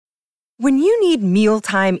When you need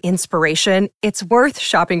mealtime inspiration, it's worth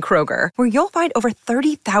shopping Kroger, where you'll find over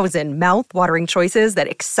 30,000 mouth-watering choices that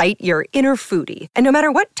excite your inner foodie. And no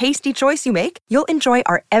matter what tasty choice you make, you'll enjoy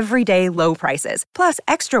our everyday low prices, plus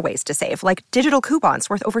extra ways to save, like digital coupons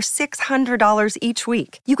worth over $600 each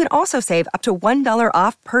week. You can also save up to $1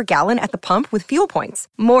 off per gallon at the pump with fuel points.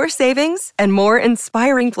 More savings and more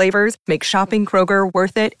inspiring flavors make shopping Kroger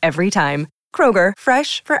worth it every time. Kroger,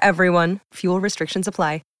 fresh for everyone. Fuel restrictions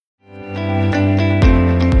apply.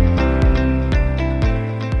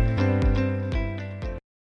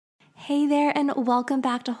 Hey there, and welcome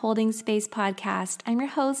back to Holding Space Podcast. I'm your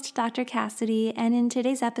host, Dr. Cassidy, and in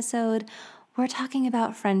today's episode, we're talking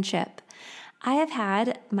about friendship. I have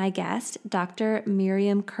had my guest, Dr.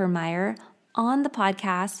 Miriam Kirmayer, on the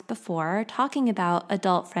podcast before talking about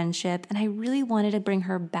adult friendship, and I really wanted to bring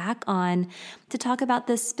her back on to talk about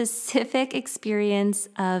this specific experience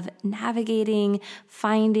of navigating,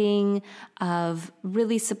 finding, of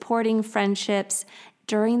really supporting friendships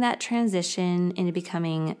during that transition into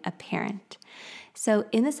becoming a parent. So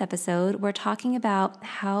in this episode, we're talking about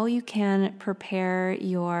how you can prepare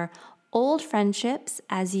your old friendships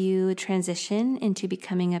as you transition into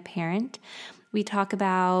becoming a parent. We talk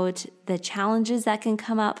about the challenges that can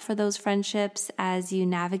come up for those friendships as you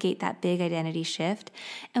navigate that big identity shift.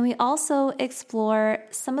 And we also explore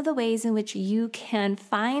some of the ways in which you can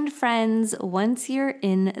find friends once you're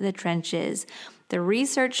in the trenches. The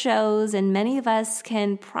research shows, and many of us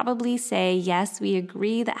can probably say, yes, we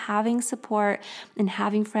agree that having support and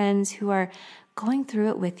having friends who are going through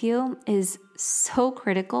it with you is so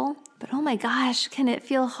critical. But oh my gosh, can it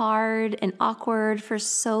feel hard and awkward for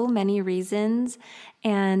so many reasons?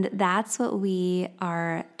 And that's what we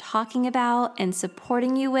are talking about and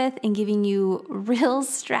supporting you with and giving you real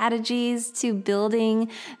strategies to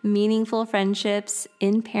building meaningful friendships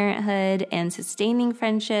in parenthood and sustaining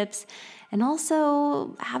friendships, and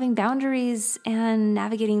also having boundaries and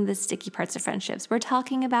navigating the sticky parts of friendships. We're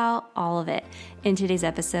talking about all of it in today's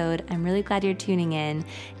episode. I'm really glad you're tuning in,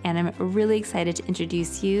 and I'm really excited to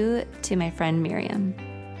introduce you to my friend Miriam.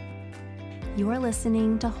 You're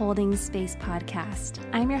listening to Holding Space Podcast.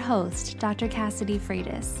 I'm your host, Dr. Cassidy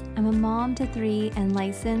Freitas. I'm a mom to 3 and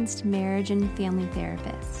licensed marriage and family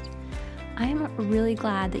therapist. I'm really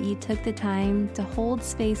glad that you took the time to hold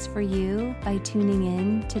space for you by tuning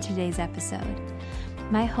in to today's episode.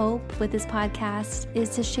 My hope with this podcast is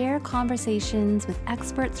to share conversations with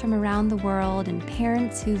experts from around the world and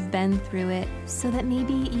parents who've been through it so that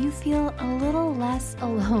maybe you feel a little less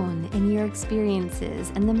alone in your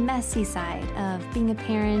experiences and the messy side of being a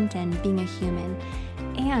parent and being a human,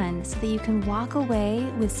 and so that you can walk away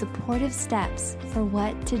with supportive steps for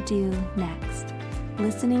what to do next.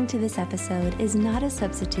 Listening to this episode is not a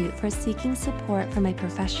substitute for seeking support from a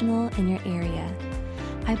professional in your area.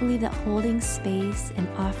 I believe that holding space and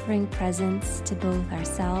offering presence to both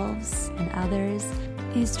ourselves and others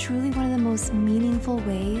is truly one of the most meaningful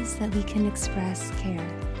ways that we can express care.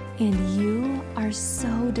 And you are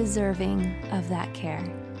so deserving of that care.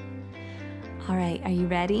 All right, are you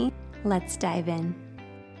ready? Let's dive in.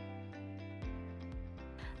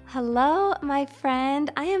 Hello, my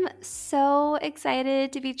friend. I am so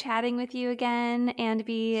excited to be chatting with you again and to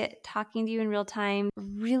be talking to you in real time.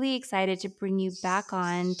 Really excited to bring you back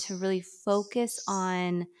on to really focus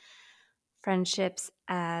on friendships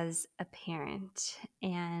as a parent.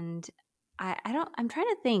 And I'm trying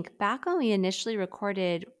to think, back when we initially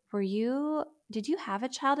recorded, did you have a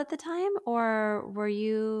child at the time, or were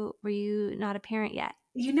you not a parent yet?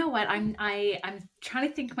 You know what? I'm trying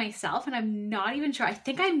to think myself, and I'm not even sure. I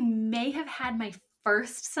think I may have had my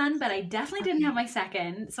first son, but I definitely didn't have my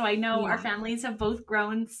second. So I know our families have both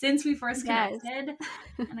grown since we first connected,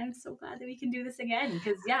 and I'm so glad that we can do this again.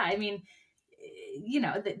 Because I mean,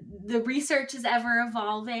 the research is ever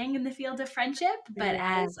evolving in the field of friendship, but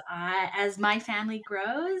as my family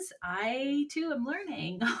grows, I too am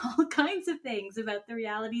learning all kinds of things about the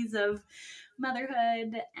realities of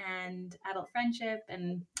motherhood and adult friendship,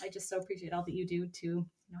 and I just so appreciate all that you do to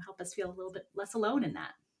help us feel a little bit less alone in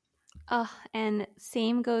that. Oh, and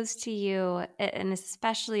same goes to you, and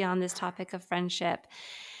especially on this topic of friendship.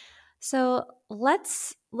 So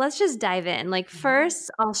let's just dive in.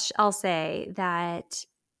 First, I'll say that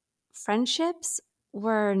friendships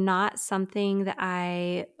were not something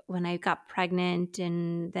that when I got pregnant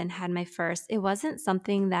and then had my first, it wasn't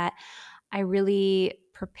something that I really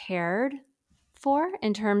prepared for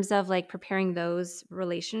in terms of preparing those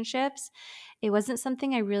relationships. It wasn't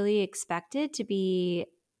something I really expected to be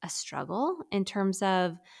a struggle in terms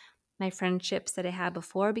of my friendships that I had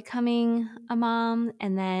before becoming a mom,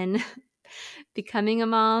 and then becoming a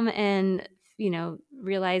mom and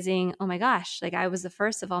realizing, oh my gosh, like I was the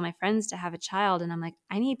first of all my friends to have a child. And I'm like,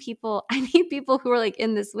 I need people who are like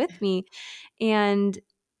in this with me. And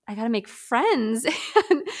I got to make friends.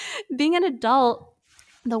 And being an adult,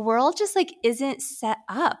 the world just like isn't set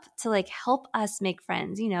up to like help us make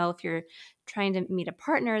friends. If you're trying to meet a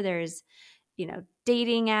partner, there's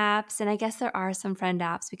dating apps. And I guess there are some friend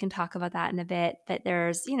apps. We can talk about that in a bit. But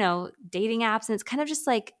there's, dating apps, and it's kind of just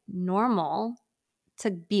like normal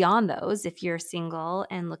to be on those if you're single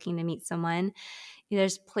and looking to meet someone.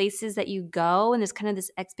 There's places that you go, and there's kind of this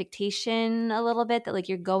expectation a little bit that like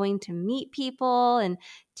you're going to meet people, and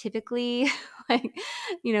typically like,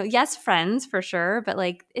 yes, friends for sure, but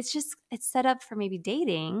like it's set up for maybe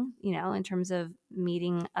dating, in terms of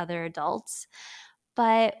meeting other adults.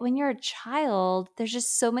 But when you're a child, there's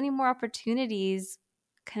just so many more opportunities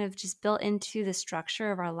kind of just built into the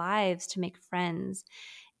structure of our lives to make friends.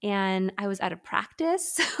 And I was out of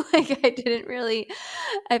practice. Like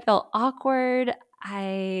I felt awkward.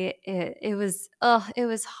 It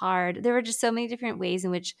was hard. There were just so many different ways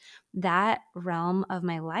in which that realm of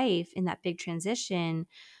my life in that big transition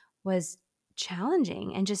was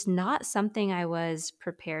challenging and just not something I was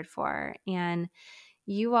prepared for. And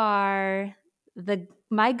you are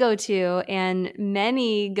my go-to and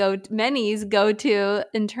many's go-to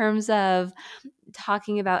in terms of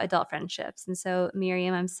talking about adult friendships. And so,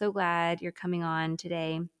 Miriam, I'm so glad you're coming on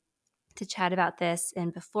today to chat about this.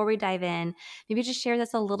 And before we dive in, maybe just share with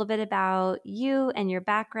us a little bit about you and your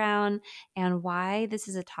background and why this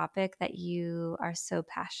is a topic that you are so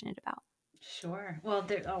passionate about. Sure. Well,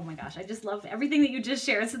 oh my gosh, I just love everything that you just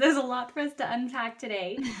shared. So there's a lot for us to unpack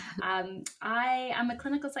today. I am a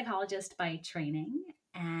clinical psychologist by training,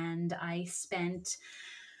 and I spent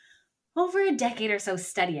over a decade or so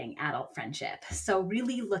studying adult friendship. So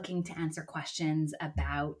really looking to answer questions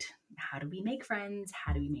about how do we make friends?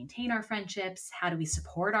 How do we maintain our friendships? How do we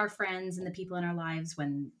support our friends and the people in our lives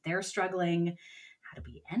when they're struggling? How do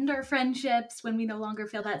we end our friendships when we no longer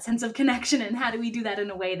feel that sense of connection? And how do we do that in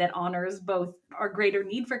a way that honors both our greater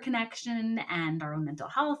need for connection and our own mental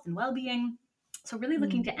health and well-being? So really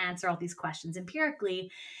looking to answer all these questions empirically,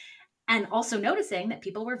 and also noticing that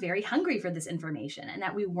people were very hungry for this information and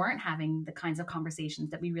that we weren't having the kinds of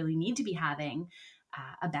conversations that we really need to be having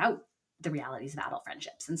about the realities of adult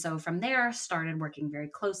friendships. And so from there, started working very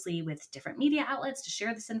closely with different media outlets to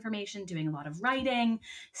share this information, doing a lot of writing,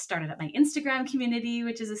 started up my Instagram community,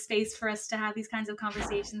 which is a space for us to have these kinds of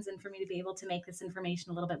conversations and for me to be able to make this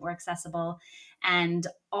information a little bit more accessible, and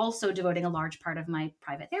also devoting a large part of my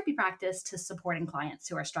private therapy practice to supporting clients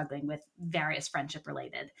who are struggling with various friendship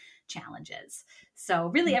related challenges. So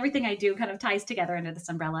really everything I do kind of ties together under this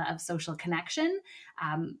umbrella of social connection.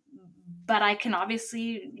 But I can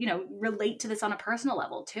obviously, relate to this on a personal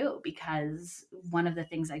level too, because one of the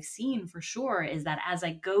things I've seen for sure is that as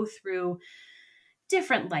I go through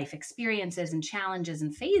different life experiences and challenges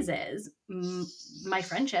and phases, my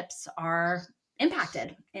friendships are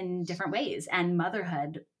impacted in different ways. And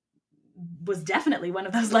motherhood was definitely one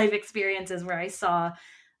of those life experiences where I saw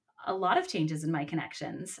a lot of changes in my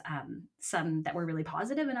connections, some that were really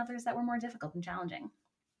positive and others that were more difficult and challenging.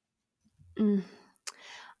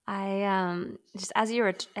 I just as you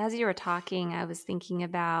were talking, I was thinking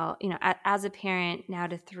about, as a parent now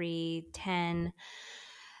to 3, 10,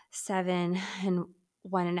 7, and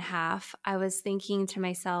 1.5, I was thinking to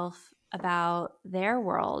myself about their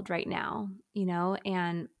world right now,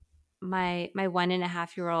 and my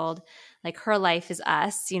 1.5-year-old, like her life is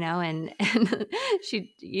us, and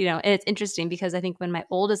she, and it's interesting because I think when my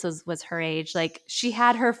oldest was her age, like she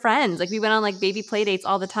had her friends, like we went on like baby play dates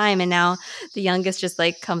all the time, and now the youngest just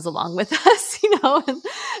like comes along with us,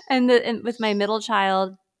 and with my middle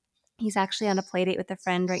child, he's actually on a play date with a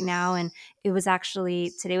friend right now. And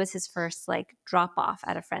today was his first like drop off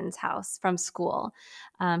at a friend's house from school.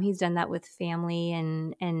 He's done that with family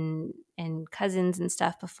and cousins and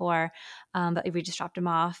stuff before. But we just dropped him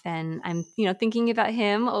off, and I'm, thinking about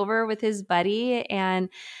him over with his buddy. And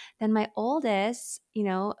then my oldest,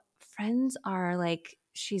 friends are like,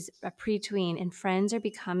 she's a pre-tween, and friends are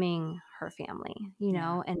becoming her family,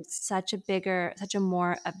 and such a bigger,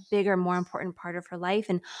 more important part of her life.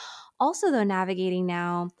 And also, though, navigating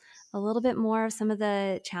now a little bit more of some of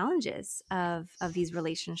the challenges of these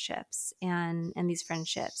relationships and these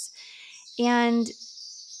friendships. And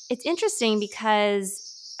it's interesting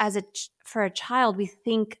because for a child, we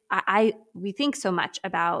think we think so much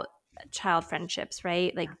about child friendships,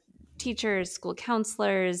 right? Like teachers, school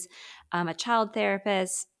counselors, a child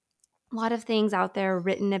therapist, a lot of things out there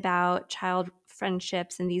written about child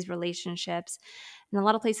friendships and these relationships. and a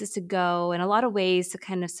lot of places to go and a lot of ways to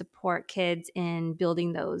kind of support kids in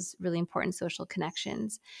building those really important social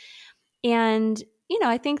connections. And,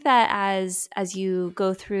 I think that as you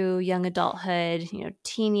go through young adulthood,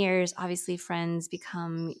 teen years, obviously friends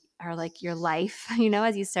are like your life,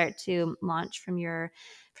 as you start to launch from your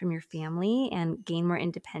family and gain more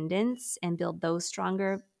independence and build those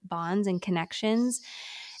stronger bonds and connections.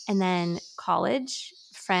 And then college,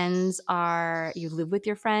 you live with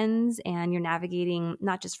your friends and you're navigating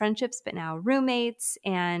not just friendships, but now roommates.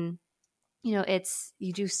 And,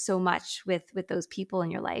 you do so much with those people in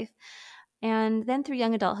your life. And then through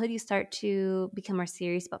young adulthood, you start to become more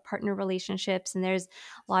serious about partner relationships. And there's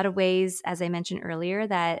a lot of ways, as I mentioned earlier,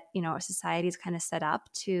 that, our society is kind of set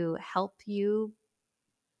up to help you,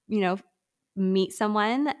 meet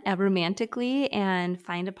someone romantically and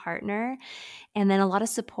find a partner. And then a lot of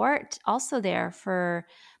support also there for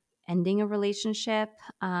ending a relationship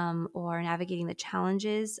or navigating the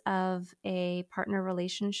challenges of a partner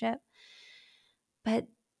relationship. But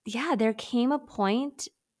yeah, there came a point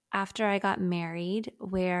after I got married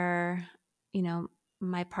where,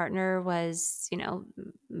 my partner was,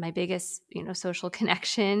 my biggest, social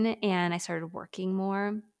connection, and I started working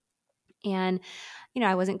more. And,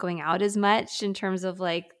 I wasn't going out as much in terms of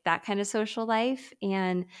like that kind of social life.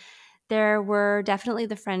 And there were definitely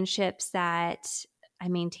the friendships that I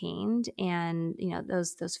maintained, and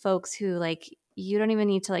those folks who like you don't even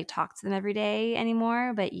need to like talk to them every day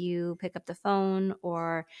anymore, but you pick up the phone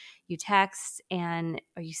or you text or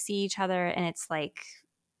you see each other, and it's like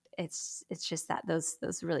it's just that those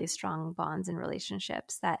really strong bonds and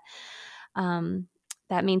relationships um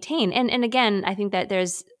that maintain. And again, I think that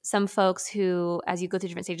there's some folks who, as you go through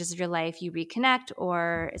different stages of your life, you reconnect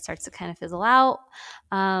or it starts to kind of fizzle out.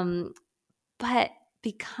 But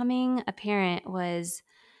becoming a parent was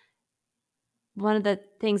one of the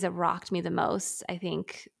things that rocked me the most, I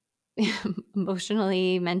think,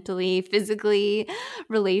 emotionally, mentally, physically,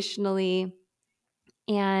 relationally.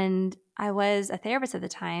 And I was a therapist at the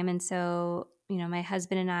time. And so, my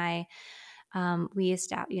husband and I,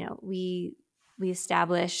 we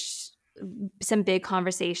established some big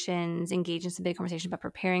conversations, engaged in some big conversations about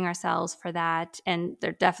preparing ourselves for that. And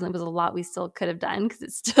there definitely was a lot we still could have done because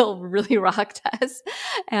it still really rocked us.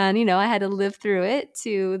 And, I had to live through it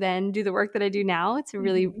to then do the work that I do now to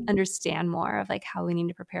really understand more of like how we need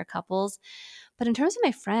to prepare couples. But in terms of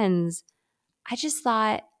my friends, I just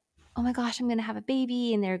thought, oh my gosh, I'm going to have a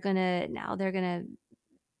baby and they're going to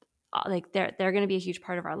be a huge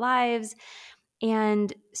part of our lives.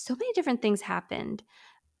 And so many different things happened.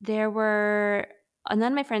 None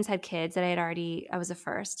of my friends had kids that I was the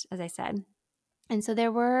first, as I said. And so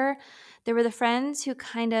there were the friends who we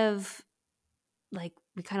kind of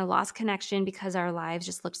lost connection because our lives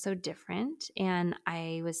just looked so different. And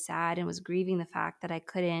I was sad and was grieving the fact that I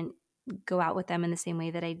couldn't go out with them in the same way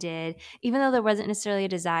that I did, even though there wasn't necessarily a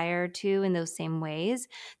desire to in those same ways.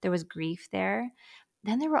 There was grief there.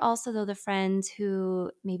 Then there were also, though, the friends who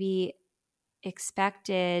maybe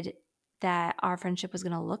expected that our friendship was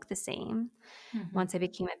going to look the same once I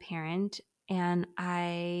became a parent. And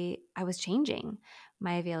I was changing.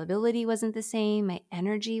 My availability wasn't the same. My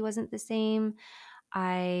energy wasn't the same.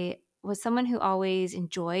 I was someone who always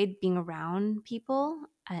enjoyed being around people,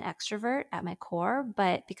 an extrovert at my core,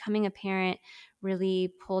 but becoming a parent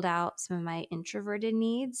really pulled out some of my introverted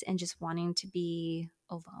needs and just wanting to be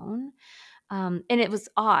alone. And it was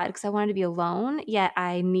odd because I wanted to be alone, yet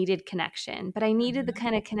I needed connection. But I needed the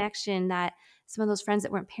kind of connection that some of those friends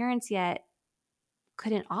that weren't parents yet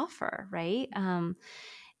couldn't offer, right?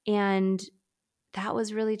 And that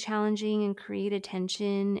was really challenging and created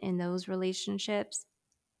tension in those relationships.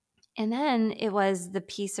 And then it was the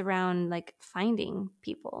piece around like finding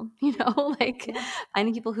people,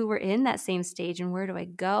 finding people who were in that same stage and where do I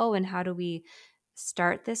go and how do we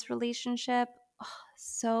start this relationship?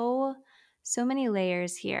 Oh, so many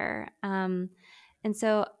layers here. And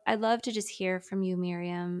so I'd love to just hear from you,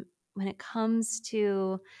 Miriam, when it comes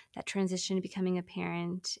to that transition to becoming a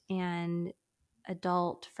parent and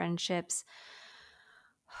adult friendships.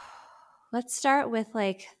 Let's start with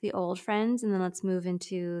like the old friends and then let's move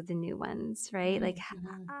into the new ones, right? Like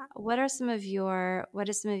what is some of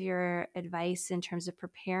your advice in terms of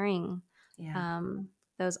preparing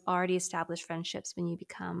those already established friendships when you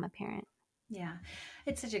become a parent? Yeah,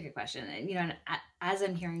 it's such a good question. And, and as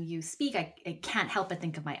I'm hearing you speak, I can't help but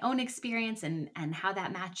think of my own experience and how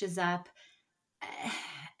that matches up.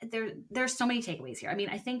 There's so many takeaways here. I mean,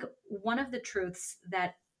 I think one of the truths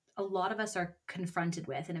that a lot of us are confronted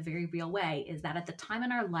with in a very real way is that at the time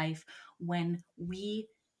in our life when we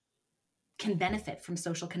can benefit from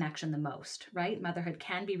social connection the most, right? Motherhood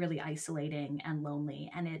can be really isolating and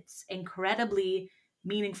lonely, and it's incredibly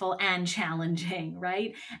meaningful and challenging,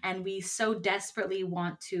 right? And we so desperately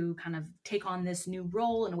want to kind of take on this new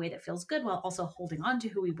role in a way that feels good while also holding on to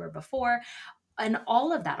who we were before. And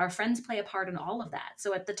all of that, our friends play a part in all of that.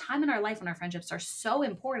 So at the time in our life when our friendships are so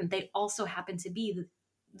important, they also happen to be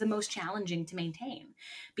the most challenging to maintain,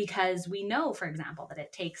 because we know, for example, that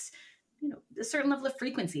it takes a certain level of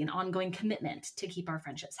frequency and ongoing commitment to keep our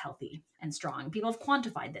friendships healthy and strong. People have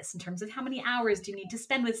quantified this in terms of how many hours do you need to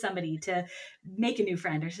spend with somebody to make a new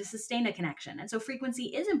friend or to sustain a connection. And so frequency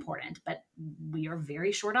is important, but we are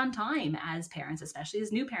very short on time as parents, especially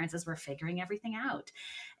as new parents, as we're figuring everything out.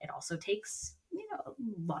 It also takes a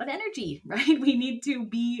lot of energy, right? We need to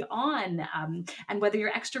be on. And whether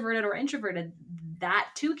you're extroverted or introverted, that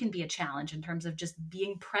too can be a challenge in terms of just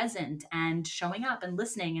being present and showing up and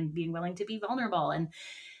listening and being willing to be vulnerable. And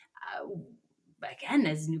again,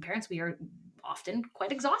 as new parents, we are often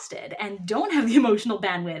quite exhausted and don't have the emotional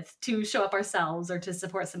bandwidth to show up ourselves or to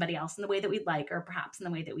support somebody else in the way that we'd like, or perhaps in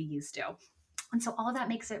the way that we used to. And so all of that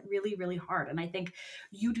makes it really, really hard. And I think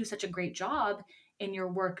you do such a great job in your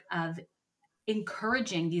work of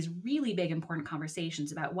encouraging these really big, important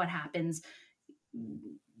conversations about what happens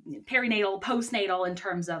perinatal, postnatal, in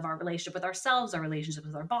terms of our relationship with ourselves, our relationship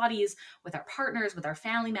with our bodies, with our partners, with our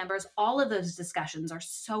family members. All of those discussions are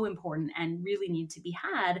so important and really need to be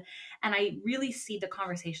had. And I really see the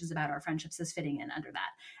conversations about our friendships as fitting in under that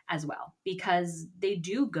as well, because they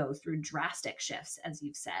do go through drastic shifts, as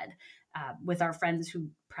you've said, with our friends who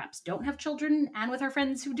perhaps don't have children and with our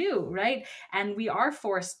friends who do, right? And we are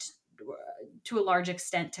forced to a large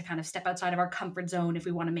extent to kind of step outside of our comfort zone if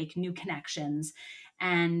we want to make new connections.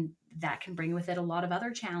 And that can bring with it a lot of other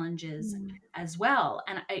challenges as well.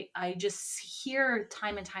 And I just hear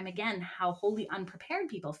time and time again how wholly unprepared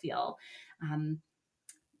people feel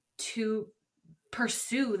to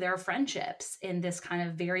pursue their friendships in this kind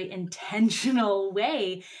of very intentional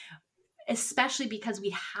way, especially because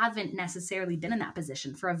we haven't necessarily been in that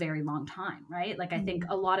position for a very long time, right? Like, I think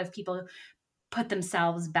a lot of people put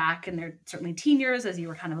themselves back in their certainly teen years, as you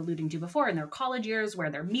were kind of alluding to before, in their college years, where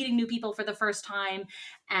they're meeting new people for the first time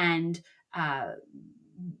and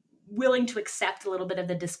willing to accept a little bit of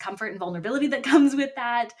the discomfort and vulnerability that comes with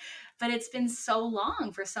that. But it's been so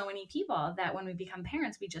long for so many people that when we become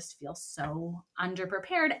parents, we just feel so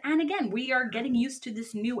underprepared. And again, we are getting used to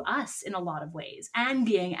this new us in a lot of ways and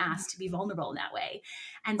being asked to be vulnerable in that way.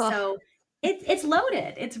 And so it's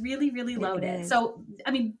loaded. It's really, really loaded. So, I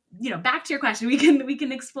mean, back to your question, we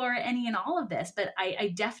can explore any and all of this, but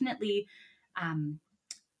I definitely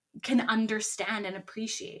can understand and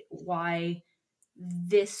appreciate why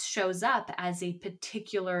this shows up as a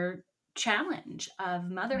particular challenge of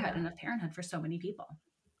motherhood and of parenthood for so many people.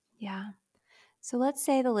 Yeah. So let's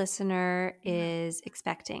say the listener is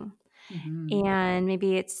expecting, and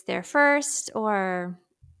maybe it's their first or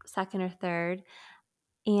second or third,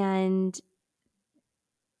 and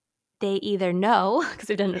they either know because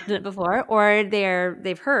they've done it before, or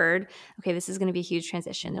they've heard, okay, this is going to be a huge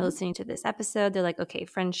transition. They're listening to this episode. They're like, okay,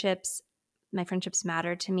 my friendships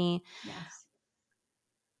matter to me. Yes.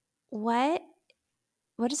 What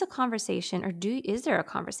is a conversation, or is there a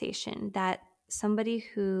conversation that somebody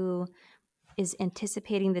who is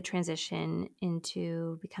anticipating the transition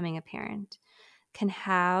into becoming a parent can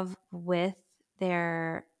have with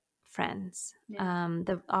their friends,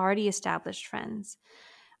 the already established friends?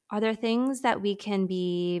 Are there things that we can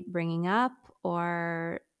be bringing up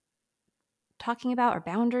or talking about, or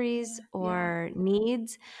boundaries or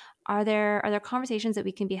needs? Are there conversations that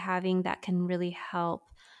we can be having that can really help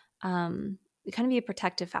kind of be a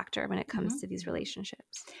protective factor when it comes to these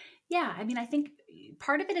relationships? Yeah. I mean, I think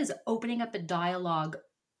part of it is opening up a dialogue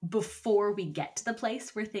before we get to the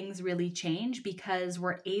place where things really change, because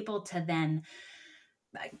we're able to then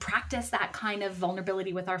practice that kind of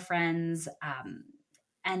vulnerability with our friends,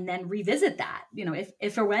 and then revisit that,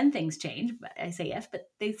 if or when things change. But I say if,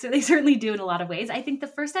 but they certainly do in a lot of ways. I think the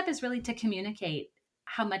first step is really to communicate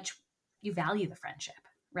how much you value the friendship,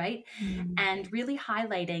 right? And really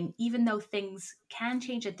highlighting, even though things can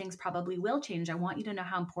change and things probably will change, I want you to know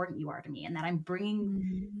how important you are to me, and that I'm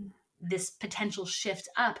bringing this potential shift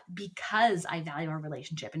up because I value our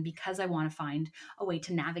relationship and because I want to find a way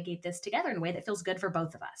to navigate this together in a way that feels good for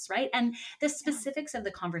both of us, right? And the specifics of the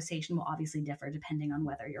conversation will obviously differ depending on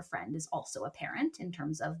whether your friend is also a parent, in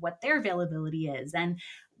terms of what their availability is and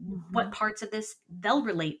what parts of this they'll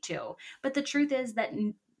relate to. But the truth is that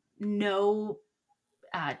no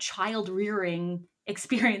child rearing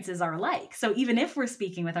experiences are like. So even if we're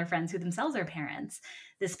speaking with our friends who themselves are parents,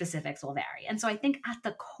 the specifics will vary. And so I think at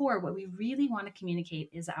the core, what we really want to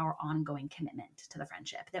communicate is our ongoing commitment to the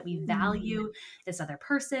friendship, that we value this other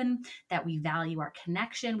person, that we value our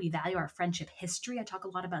connection, we value our friendship history. I talk a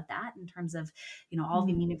lot about that in terms of, all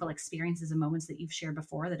the meaningful experiences and moments that you've shared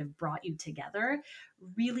before that have brought you together,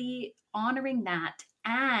 really honoring that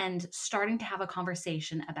and starting to have a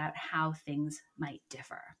conversation about how things might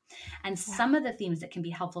differ. And some of the themes that can be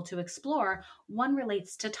helpful to explore, one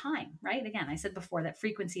relates to time, right? Again, I said before that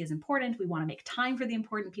frequency is important. We want to make time for the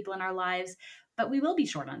important people in our lives, but we will be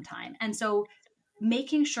short on time. And so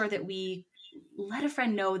making sure that we let a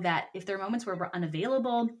friend know that if there are moments where we're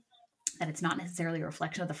unavailable, that it's not necessarily a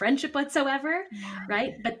reflection of the friendship whatsoever,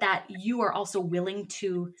 right? But that you are also willing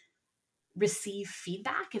to receive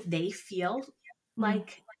feedback if they feel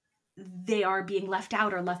like they are being left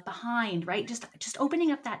out or left behind, right? Just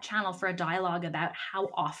opening up that channel for a dialogue about how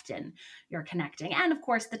often you're connecting. And of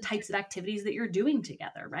course, the types of activities that you're doing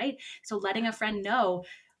together, right? So letting a friend know,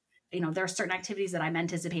 there are certain activities that I'm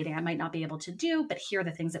anticipating I might not be able to do, but here are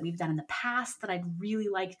the things that we've done in the past that I'd really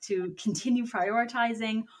like to continue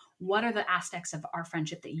prioritizing. What are the aspects of our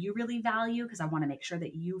friendship that you really value? Because I want to make sure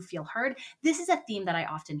that you feel heard. This is a theme that I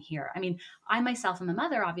often hear. I mean, I myself am a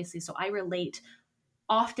mother, obviously, so I relate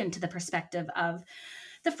often to the perspective of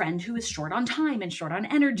the friend who is short on time and short on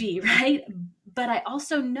energy, right? But I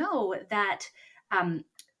also know that,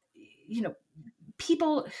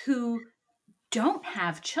 people who don't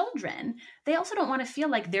have children, they also don't want to feel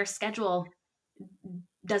like their schedule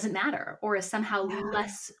doesn't matter or is somehow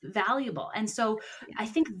less valuable. And so I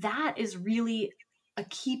think that is really a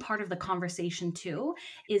key part of the conversation too,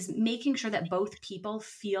 is making sure that both people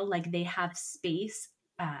feel like they have space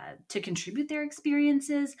to contribute their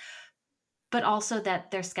experiences, but also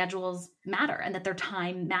that their schedules matter and that their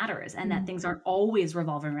time matters and that things aren't always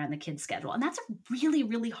revolving around the kid's schedule. And that's a really,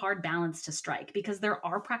 really hard balance to strike, because there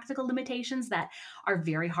are practical limitations that are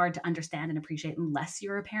very hard to understand and appreciate unless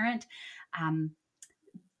you're a parent.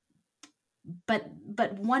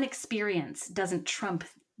 But one experience doesn't trump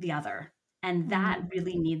the other. And that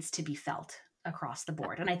really needs to be felt across the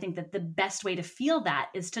board. And I think that the best way to feel that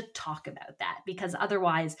is to talk about that, because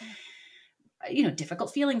otherwise,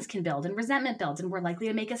 difficult feelings can build and resentment builds, and we're likely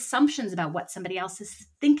to make assumptions about what somebody else is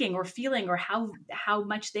thinking or feeling, or how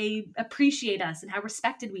much they appreciate us and how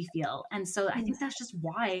respected we feel. And so I think that's just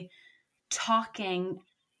why talking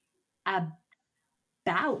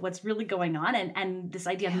about what's really going on, and this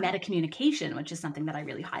idea of meta communication, which is something that I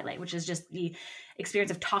really highlight, which is just the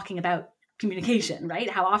experience of talking about communication, right?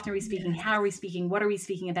 How often are we speaking? How are we speaking? What are we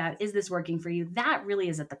speaking about? Is this working for you? That really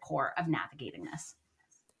is at the core of navigating this.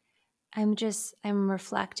 I'm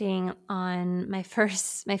reflecting on my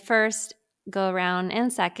first go around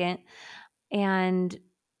and second. And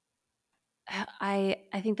I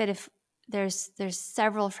think that if there's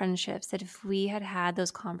several friendships that if we had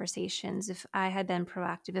those conversations, if I had been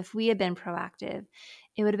proactive, if we had been proactive,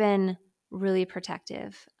 it would have been really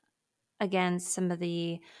protective against some of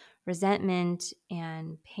the resentment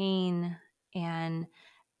and pain and,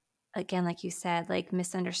 again, like you said, like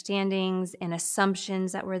misunderstandings and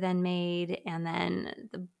assumptions that were then made, and then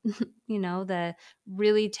the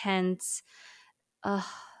really tense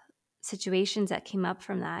situations that came up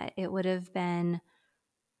from that. It would have been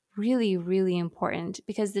really, really important,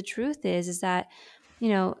 because the truth is that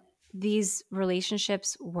these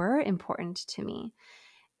relationships were important to me.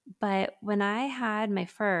 But when I had my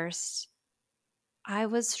first, I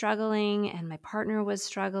was struggling and my partner was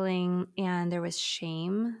struggling, and there was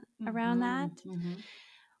shame around that,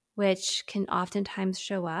 which can oftentimes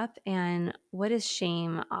show up. And what does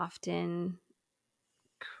shame often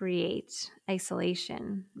create?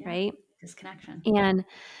 Isolation, right? Disconnection. And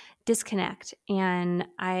disconnect. And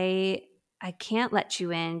I can't let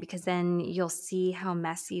you in, because then you'll see how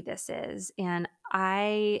messy this is. And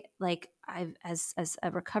I've as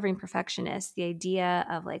a recovering perfectionist, the idea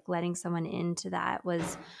of like letting someone into that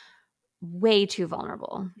was way too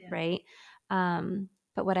vulnerable, right?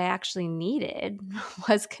 But what I actually needed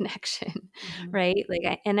was connection, right?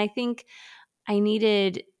 I think I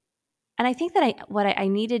needed, and I think that I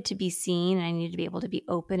needed to be seen, and I needed to be able to be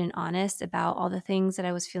open and honest about all the things that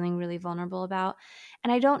I was feeling really vulnerable about.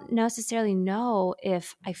 And I don't necessarily know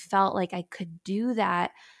if I felt like I could do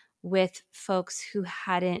that with folks who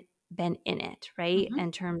hadn't been in it, right?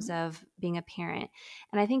 In terms of being a parent.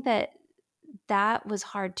 And I think that was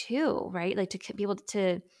hard too, right? Like to be able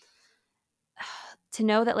to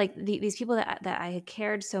know that like these people that I had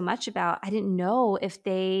cared so much about, I didn't know if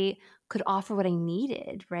they could offer what I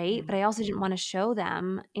needed, right? But I also didn't want to show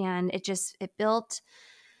them. And it built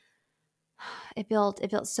it built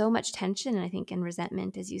so much tension, I think, and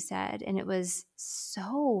resentment, as you said. And it was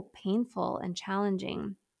so painful and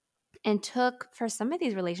challenging, and took for some of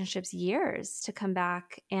these relationships years to come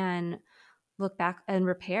back and look back and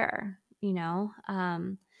repair,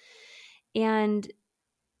 and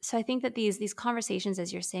so I think that these conversations,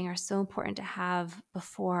 as you're saying, are so important to have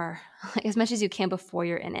before, like, as much as you can before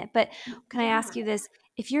you're in it. But can I ask you this?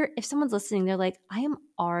 If someone's listening, they're like, I am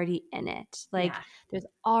already in it. Like, Yeah. there's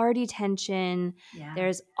already tension. Yeah.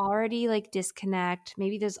 There's already like disconnect.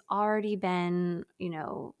 Maybe there's already been,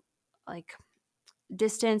 like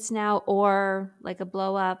distance now, or like a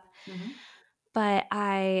blow up. Mm-hmm. But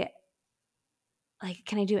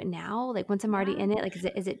can I do it now? Like, once I'm already Yeah. in it, like,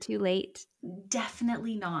 is it too late?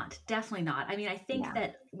 Definitely not. Definitely not. I mean, I think Yeah.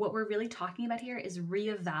 that what we're really talking about here is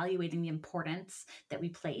reevaluating the importance that we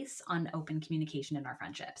place on open communication in our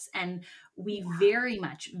friendships. And we very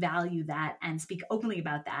much value that and speak openly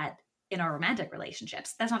about that in our romantic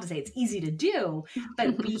relationships. That's not to say it's easy to do,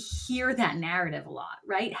 but we hear that narrative a lot,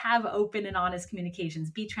 right? Have open and honest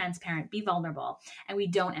communications, be transparent, be vulnerable. And we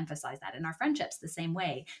don't emphasize that in our friendships the same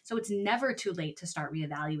way. So it's never too late to start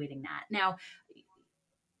reevaluating that. Now,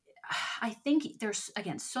 I think there's,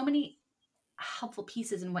 again, so many helpful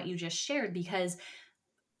pieces in what you just shared, because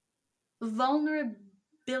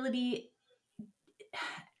vulnerability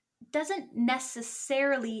doesn't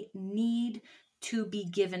necessarily need to be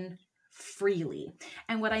given freely.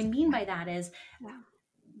 And what I mean by that is,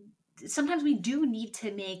 sometimes we do need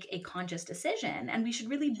to make a conscious decision, and we should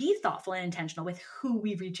really be thoughtful and intentional with who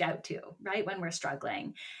we reach out to, right, when we're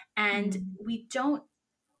struggling. And we don't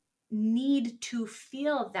need to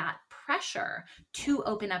feel that pressure to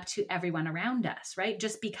open up to everyone around us, right?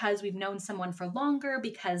 Just because we've known someone for longer,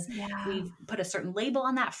 because we've put a certain label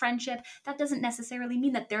on that friendship, that doesn't necessarily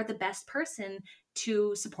mean that they're the best person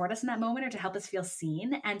to support us in that moment or to help us feel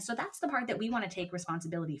seen. And so that's the part that we want to take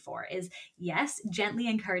responsibility for, is, yes, gently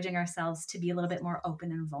encouraging ourselves to be a little bit more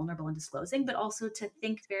open and vulnerable and disclosing, but also to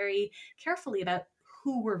think very carefully about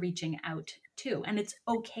who we're reaching out to. And it's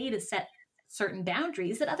okay to set certain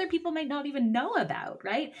boundaries that other people might not even know about,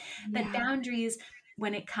 right? Yeah. But boundaries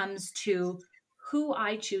when it comes to who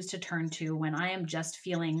I choose to turn to when I am just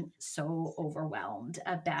feeling so overwhelmed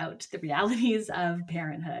about the realities of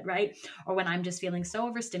parenthood, right? Or when I'm just feeling so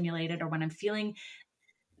overstimulated, or when I'm feeling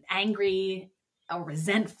angry or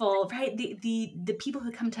resentful, right? The people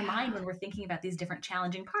who come to mind when we're thinking about these different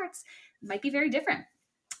challenging parts might be very different.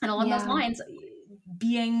 And along those lines,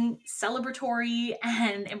 being celebratory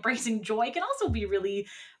and embracing joy can also be really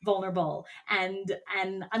vulnerable and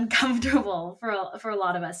uncomfortable for a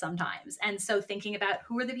lot of us sometimes. And so thinking about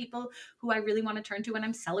who are the people who I really want to turn to when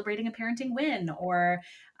I'm celebrating a parenting win, or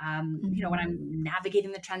when I'm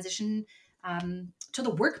navigating the transition to the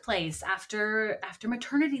workplace after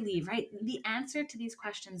maternity leave, right? The answer to these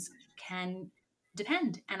questions can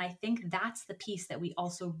depend. And I think that's the piece that we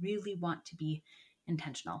also really want to be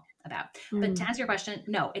intentional about. But to answer your question,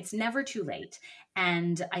 no, it's never too late.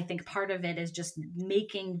 And I think part of it is just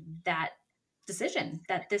making that decision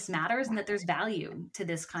that this matters and that there's value to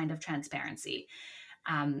this kind of transparency.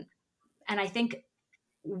 And I think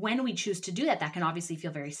when we choose to do that, that can obviously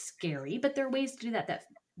feel very scary, but there are ways to do that that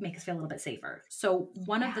make us feel a little bit safer. So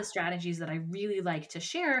one of the strategies that I really like to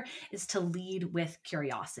share is to lead with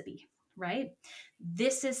curiosity, right?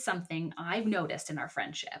 This is something I've noticed in our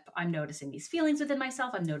friendship. I'm noticing these feelings within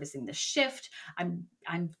myself. I'm noticing the shift.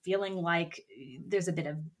 I'm feeling like there's a bit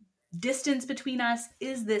of distance between us.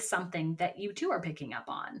 Is this something that you two are picking up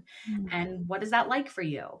on? And what is that like for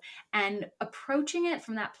you? And approaching it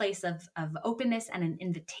from that place of openness and an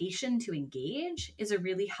invitation to engage is a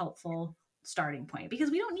really helpful starting point, because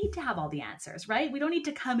we don't need to have all the answers, right? We don't need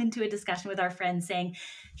to come into a discussion with our friends saying,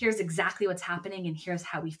 here's exactly what's happening and here's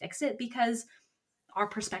how we fix it, because our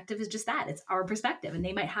perspective is just that. It's our perspective, and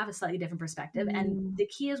they might have a slightly different perspective. And the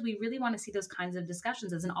key is we really want to see those kinds of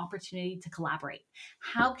discussions as an opportunity to collaborate.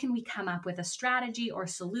 How can we come up with a strategy or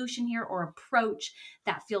solution here, or approach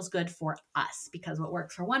that feels good for us? Because what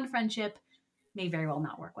works for one friendship may very well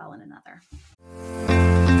not work well in another.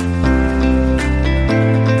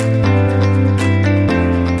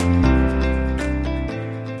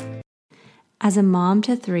 As a mom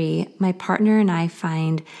to 3, my partner and I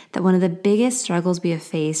find that one of the biggest struggles we have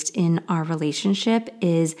faced in our relationship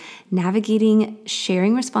is navigating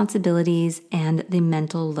sharing responsibilities and the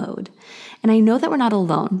mental load. And I know that we're not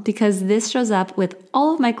alone, because this shows up with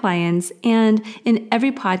all of my clients, and in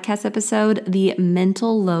every podcast episode, the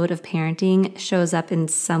mental load of parenting shows up in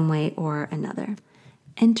some way or another.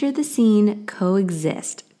 Enter the scene,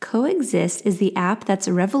 coexist. Coexist is the app that's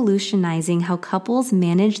revolutionizing how couples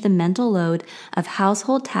manage the mental load of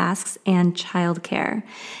household tasks and childcare.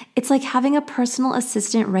 It's like having a personal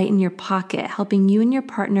assistant right in your pocket, helping you and your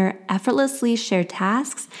partner effortlessly share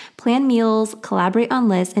tasks, plan meals, collaborate on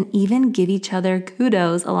lists, and even give each other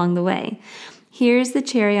kudos along the way. Here's the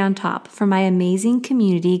cherry on top. For my amazing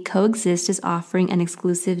community, Coexist is offering an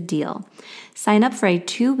exclusive deal. Sign up for a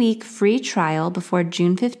 2-week free trial before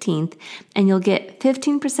June 15th, and you'll get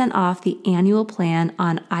 15% off the annual plan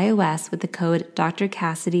on iOS with the code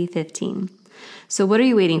drcassidy15. So what are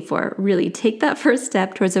you waiting for? Really, take that first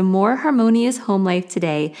step towards a more harmonious home life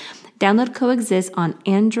today. Download Coexist on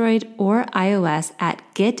Android or iOS at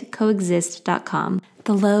getcoexist.com.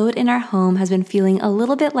 The load in our home has been feeling a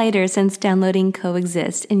little bit lighter since downloading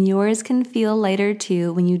Coexist, and yours can feel lighter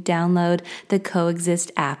too when you download the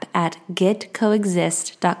Coexist app at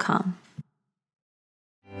getcoexist.com.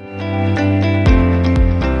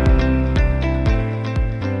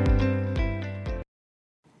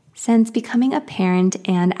 Since becoming a parent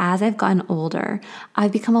and as I've gotten older,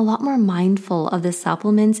 I've become a lot more mindful of the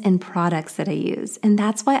supplements and products that I use, and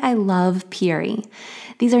that's why I love Puri.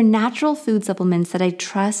 These are natural food supplements that I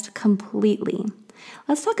trust completely.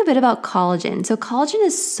 Let's talk a bit about collagen. So collagen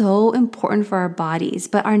is so important for our bodies,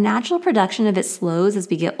 but our natural production of it slows as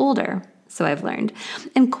we get older, so I've learned.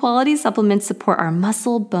 And quality supplements support our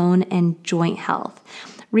muscle, bone, and joint health.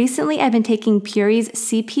 Recently, I've been taking Puri's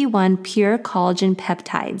CP1 Pure Collagen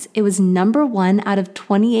Peptides. It was number 1 out of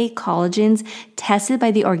 28 collagens tested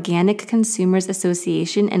by the Organic Consumers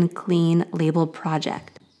Association and Clean Label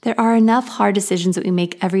Project. There are enough hard decisions that we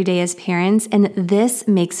make every day as parents, and this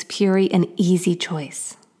makes Puri an easy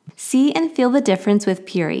choice. See and feel the difference with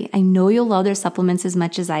Puri. I know you'll love their supplements as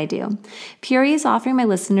much as I do. Puri is offering my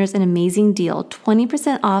listeners an amazing deal,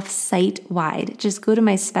 20% off site-wide. Just go to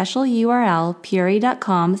my special URL,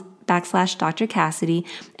 puri.com/Dr. Cassidy,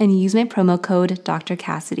 and use my promo code Dr.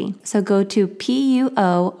 Cassidy. So go to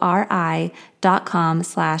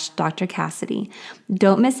PUORI.com/Dr. Cassidy.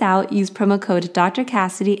 Don't miss out. Use promo code Dr.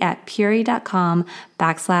 Cassidy at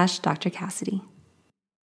puri.com/Dr. Cassidy.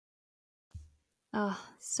 Oh,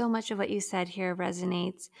 so much of what you said here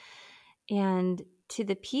resonates. And to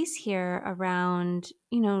the piece here around,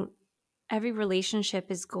 every relationship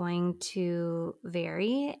is going to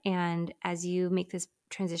vary. And as you make this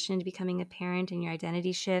transition to becoming a parent and your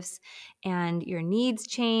identity shifts and your needs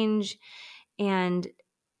change and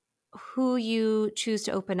who you choose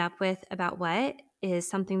to open up with about what is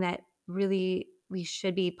something that really we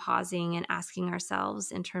should be pausing and asking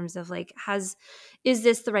ourselves in terms of is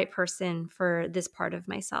this the right person for this part of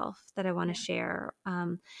myself that I want to share?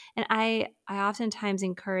 And I oftentimes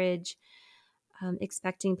encourage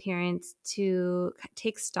expecting parents to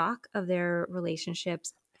take stock of their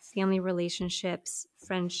relationships, family relationships,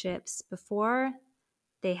 friendships before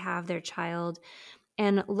they have their child,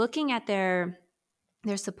 and looking at their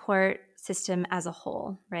support system as a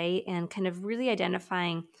whole, right? And kind of really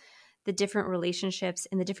identifying the different relationships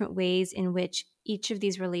and the different ways in which each of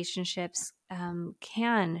these relationships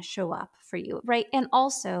can show up for you, right? And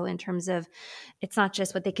also in terms of, it's not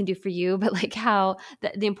just what they can do for you, but how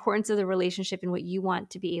the importance of the relationship and what you want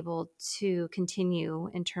to be able to continue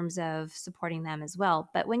in terms of supporting them as well.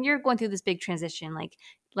 But when you're going through this big transition,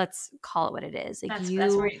 let's call it what it is. That's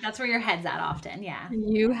where your head's at often. Yeah.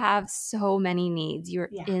 You have so many needs. You're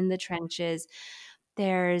in the trenches.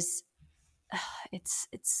 It's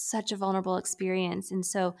such a vulnerable experience. And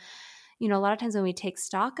so, a lot of times when we take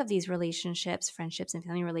stock of these relationships, friendships and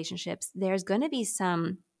family relationships, there's going to be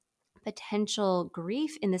some potential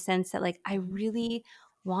grief in the sense that I really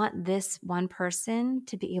want this one person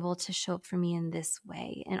to be able to show up for me in this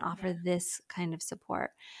way and offer this kind of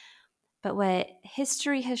support. But what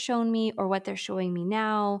history has shown me, or what they're showing me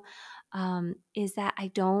now, is that I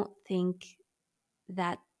don't think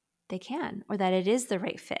that they can, or that it is the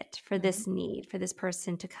right fit for this need, for this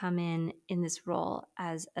person to come in this role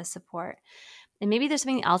as a support. And maybe there's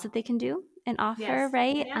something else that they can do and offer,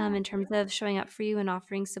 right? Yeah. In terms of showing up for you and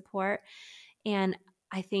offering support. And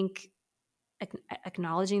I think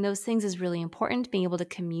acknowledging those things is really important, being able to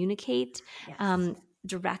communicate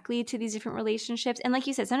directly to these different relationships. And like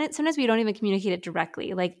you said, sometimes we don't even communicate it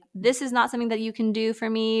directly. This is not something that you can do for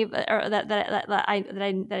me, or that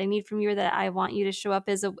I need from you, or that I want you to show up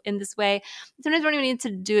in this way. Sometimes we don't even need to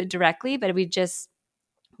do it directly, but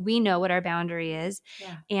we know what our boundary is.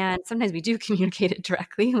 Yeah. And sometimes we do communicate it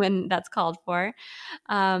directly when that's called for.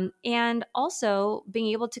 And also being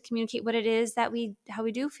able to communicate what it is that how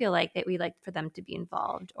we do feel like that we like for them to be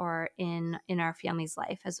involved or in our family's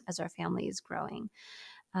life as our family is growing.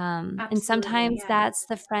 And Absolutely. sometimes Yeah. that's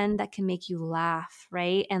the friend that can make you laugh,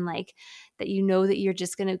 right? And like that, you know, that you're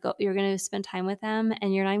just going to go, you're going to spend time with them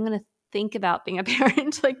and you're not even going to think about being a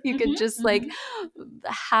parent. Like you could just like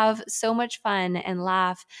have so much fun and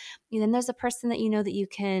laugh. And then there's a person that you know that you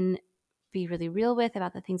can be really real with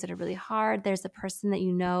about the things that are really hard. There's a person that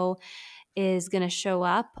you know is going to show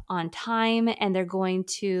up on time and they're going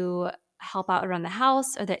to help out around the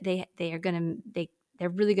house, or that they are going to they're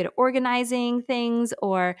really good at organizing things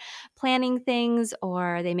or planning things,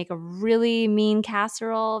 or they make a really mean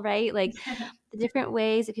casserole, right? Like the different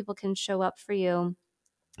ways that people can show up for you,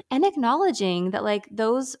 and acknowledging that like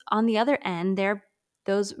those on the other end,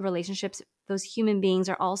 those relationships, those human beings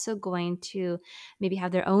are also going to maybe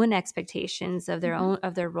have their own expectations of their own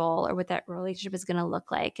of their role or what that relationship is going to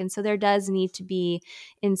look like. And so there does need to be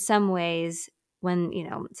in some ways when, you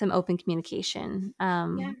know, some open communication.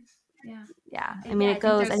 Yeah. Yeah. Yeah. I mean, Yeah.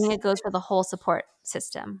 I think it goes for the whole support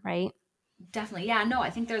system, right? Definitely. Yeah. No, I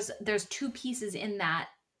think there's two pieces in that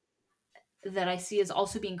I see as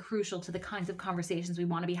also being crucial to the kinds of conversations we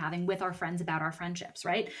want to be having with our friends about our friendships,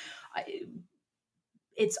 right?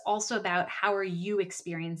 It's also about how are you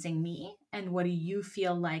experiencing me and what do you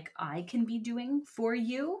feel like I can be doing for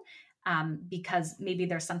you? Because maybe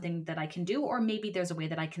there's something that I can do, or maybe there's a way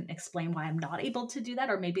that I can explain why I'm not able to do that,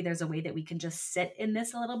 or maybe there's a way that we can just sit in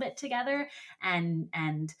this a little bit together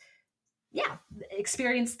and yeah,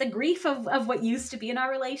 experience the grief of what used to be in our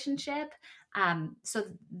relationship. So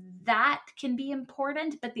that can be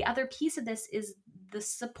important. But the other piece of this is the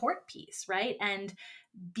support piece, right? And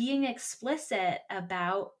being explicit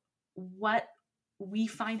about what we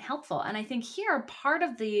find helpful. And I think here, part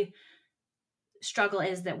of the struggle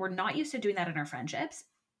is that we're not used to doing that in our friendships.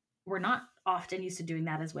 We're not often used to doing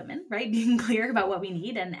that as women, right? Being clear about what we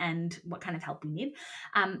need and what kind of help we need.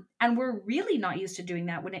 And we're really not used to doing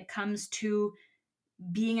that when it comes to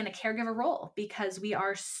being in a caregiver role, because we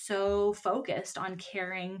are so focused on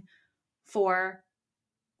caring for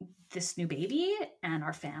this new baby and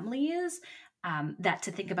our families, that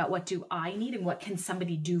to think about what do I need and what can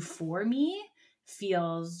somebody do for me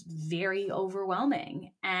feels very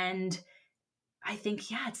overwhelming. And I think,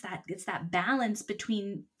 yeah, it's that balance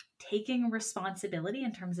between taking responsibility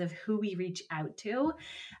in terms of who we reach out to,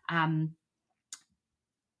 um,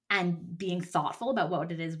 and being thoughtful about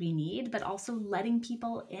what it is we need, but also letting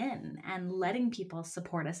people in and letting people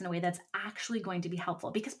support us in a way that's actually going to be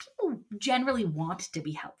helpful, because people generally want to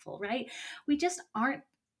be helpful, right? We just aren't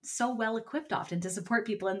so well equipped often to support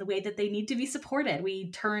people in the way that they need to be supported. We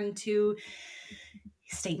turn to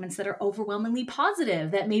statements that are overwhelmingly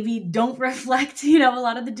positive that maybe don't reflect, a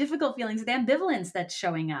lot of the difficult feelings, the ambivalence that's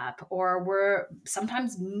showing up, or we're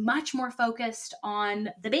sometimes much more focused on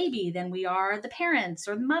the baby than we are the parents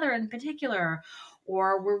or the mother in particular,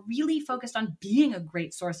 or we're really focused on being a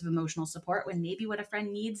great source of emotional support when maybe what a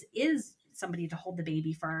friend needs is somebody to hold the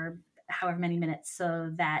baby for however many minutes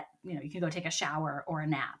so that you can go take a shower or a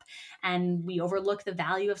nap. And we overlook the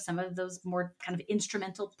value of some of those more kind of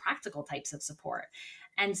instrumental, practical types of support.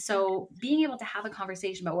 And so being able to have a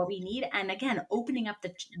conversation about what we need, and again, opening up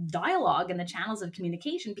the dialogue and the channels of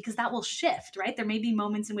communication, because that will shift, right? There may be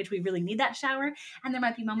moments in which we really need that shower, and there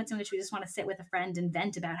might be moments in which we just want to sit with a friend and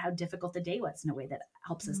vent about how difficult the day was in a way that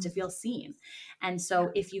helps us to feel seen. And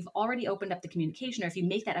so if you've already opened up the communication, or if you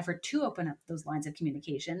make that effort to open up those lines of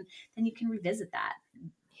communication, then you can revisit that,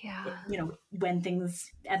 Yeah, when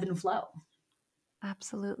things ebb and flow.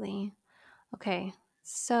 absolutely. Okay.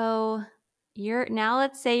 So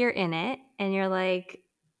let's say you're in it and you're like,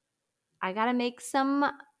 I got to make some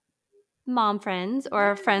mom friends,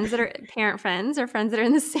 or friends that are parent friends, or friends that are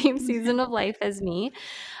in the same season of life as me.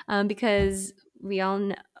 Because we all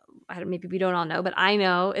know, maybe we don't all know, but I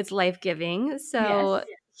know it's life-giving. Yes. So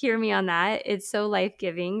hear me on that. It's so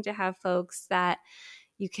life-giving to have folks that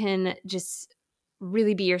you can just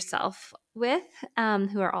really be yourself with,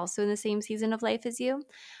 who are also in the same season of life as you.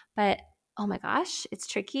 But oh my gosh, it's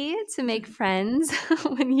tricky to make friends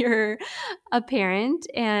when you're a parent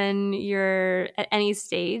and you're at any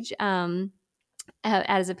stage,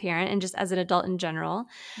 as a parent and just as an adult in general.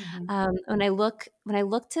 When I look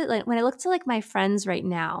to like my friends right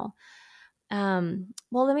now,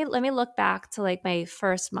 well, let me look back to like my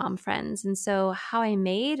first mom friends. And so how I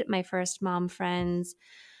made my first mom friends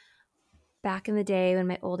back in the day when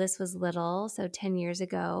my oldest was little, so 10 years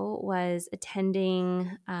ago, was attending,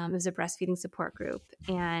 it was a breastfeeding support group.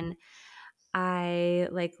 And I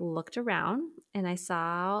like looked around and I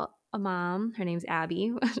saw a mom. Her name's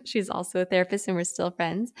Abby. She's also a therapist and we're still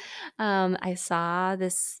friends. I saw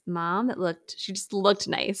this mom she just looked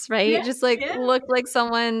nice, right? Yeah. Just like Yeah. looked like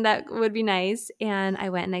someone that would be nice. And I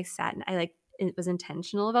went and I sat and was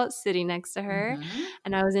intentional about sitting next to her, Mm-hmm.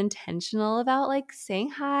 and I was intentional about like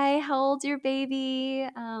saying hi, how old's your baby,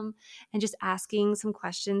 and just asking some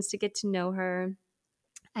questions to get to know her.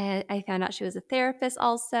 I found out she was a therapist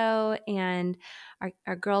also, and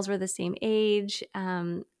our girls were the same age.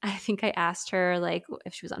 I think I asked her like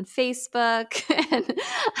if she was on Facebook, and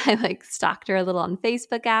I like stalked her a little on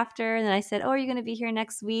Facebook after. And then I said, "Oh, are you going to be here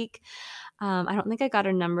next week?" I don't think I got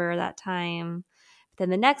her number that time. But then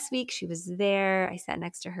the next week she was there. I sat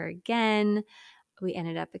next to her again. We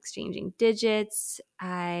ended up exchanging digits.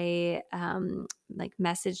 I like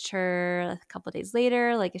messaged her a couple of days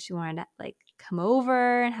later, like if she wanted to like come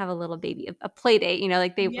over and have a little baby, a play date. You know,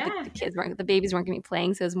 like Yeah. the babies weren't going to be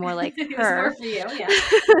playing, so it was more like It was more her. for you.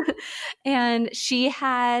 Yeah. And she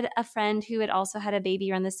had a friend who had also had a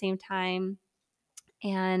baby around the same time,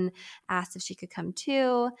 and asked if she could come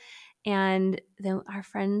too. And then our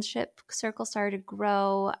friendship circle started to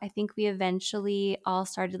grow. I think we eventually all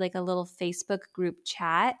started like a little Facebook group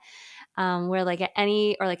chat, where like at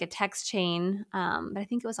any, or like a text chain, but I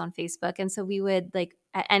think it was on Facebook. And so we would like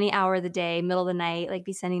at any hour of the day, middle of the night, like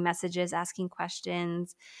be sending messages, asking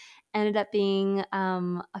questions. Ended up being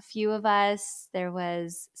a few of us. There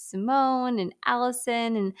was Simone and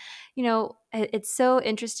Allison, and it's so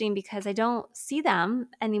interesting because I don't see them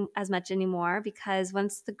as much anymore, because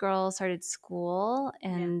once the girls started school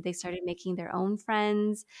and they started making their own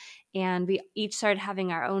friends, and we each started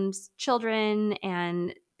having our own children,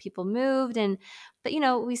 and people moved, but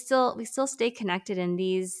we still stay connected, and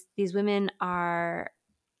these women are,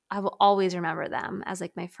 I will always remember them as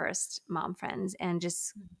like my first mom friends, and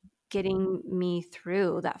just getting me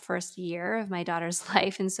through that first year of my daughter's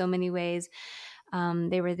life in so many ways.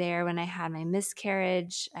 They were there when I had my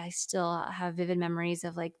miscarriage. I still have vivid memories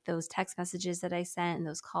of like those text messages that I sent, and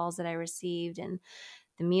those calls that I received, and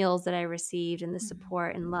the meals that I received, and the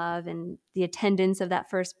support and love, and the attendance of that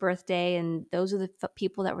first birthday. And those are the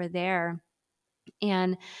people that were there.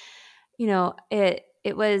 And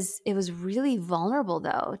it was really vulnerable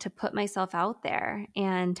though, to put myself out there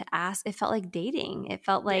and to ask. It felt like dating. It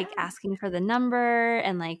felt like Yeah. asking for the number,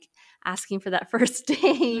 and like asking for that first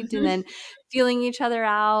date, and then feeling each other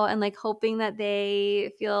out, and like hoping that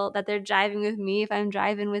they feel that they're driving with me if I'm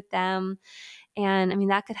driving with them. And I mean,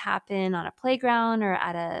 that could happen on a playground, or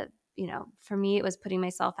at a, for me, it was putting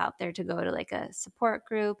myself out there to go to like a support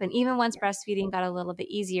group. And even once breastfeeding got a little bit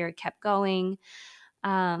easier, it kept going.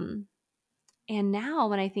 And now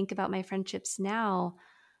when I think about my friendships now,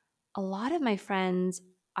 a lot of my friends,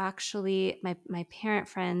 actually my parent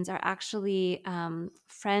friends, are actually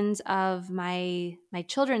friends of my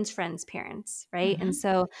children's friends' parents, right? And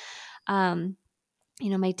so um,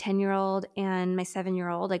 my 10-year-old and my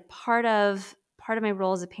 7-year-old, like part of my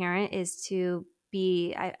role as a parent is to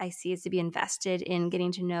be, I see, is to be invested in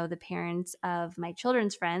getting to know the parents of my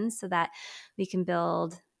children's friends, so that we can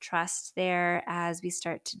build trust there as we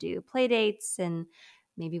start to do play dates, and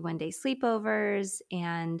maybe one day sleepovers,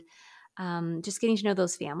 and just getting to know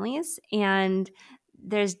those families. And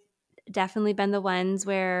there's definitely been the ones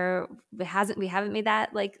where we haven't made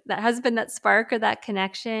that, like, that hasn't been that spark or that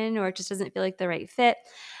connection, or it just doesn't feel like the right fit.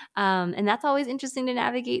 And that's always interesting to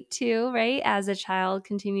navigate too, right? As a child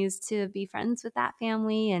continues to be friends with that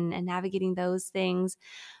family, and navigating those things.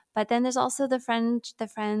 But then there's also the friends'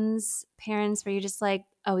 parents, where you're just like,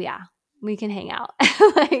 oh yeah, we can hang out.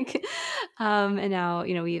 Like, and now,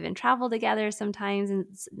 we even travel together sometimes. And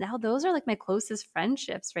now those are like my closest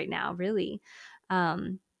friendships right now, really.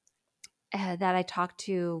 That I talk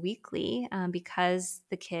to weekly, because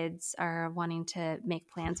the kids are wanting to make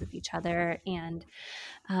plans with each other. And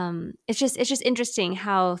it's just interesting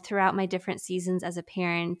how throughout my different seasons as a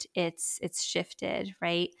parent, it's shifted,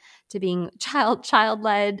 right, to being child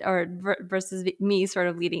led, or versus me sort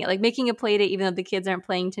of leading it, like making a play date even though the kids aren't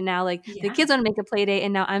playing, to now like the kids want to make a play date,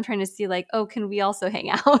 and now I'm trying to see like, oh, can we also hang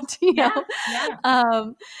out?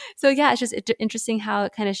 So yeah, it's just interesting how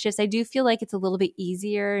it kind of shifts. I do feel like it's a little bit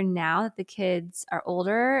easier now that the kids are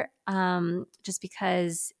older, just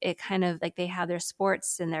because it kind of like they have their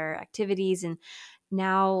sports and their activities, and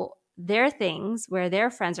now their things where their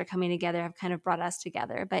friends are coming together have kind of brought us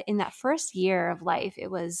together. But in that first year of life,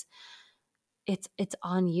 it's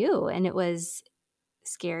on you, and it was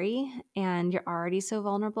scary, and you're already so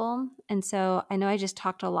vulnerable. And so I know I just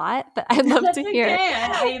talked a lot, but I'd love to hear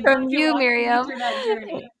I'd from love to you, walk you Miriam, through that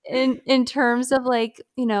journey. in terms of like,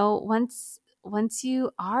 once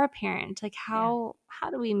you are a parent, like how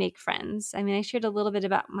do we make friends? I mean, I shared a little bit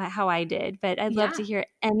about how I did, but I'd love to hear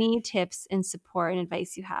any tips and support and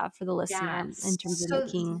advice you have for the listener in terms of So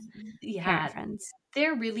making parent friends.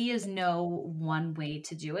 there really is no one way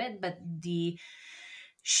to do it, but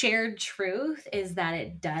shared truth is that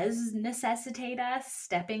it does necessitate us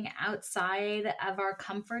stepping outside of our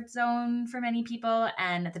comfort zone for many people,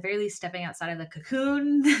 and at the very least stepping outside of the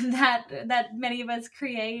cocoon that many of us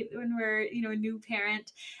create when we're, a new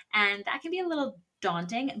parent. And that can be a little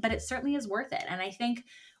daunting, but it certainly is worth it. And I think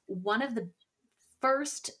one of the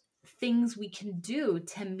first things we can do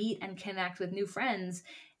to meet and connect with new friends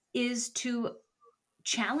is to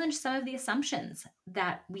challenge some of the assumptions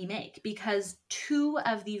that we make, because two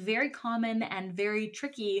of the very common and very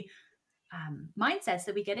tricky mindsets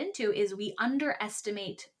that we get into is we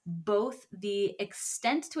underestimate both the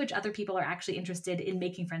extent to which other people are actually interested in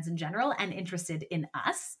making friends in general and interested in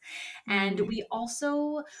us. And we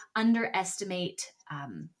also underestimate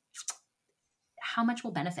how much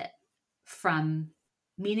we'll benefit from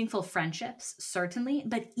meaningful friendships, certainly,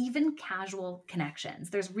 but even casual connections.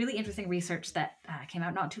 There's really interesting research that came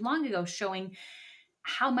out not too long ago showing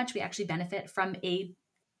how much we actually benefit from a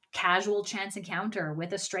casual chance encounter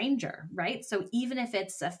with a stranger, right? So even if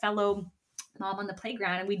it's a fellow mom on the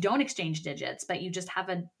playground and we don't exchange digits, but you just have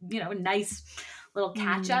a nice little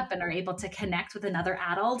catch up and are able to connect with another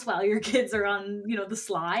adult while your kids are on, the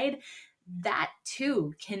slide, that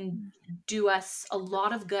too can do us a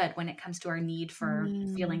lot of good when it comes to our need for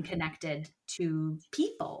feeling connected to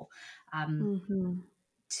people.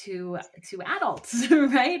 To adults,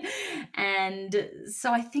 right? And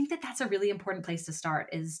so I think that that's a really important place to start,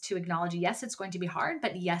 is to acknowledge, yes, it's going to be hard,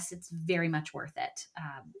 but yes, it's very much worth it.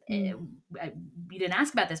 We didn't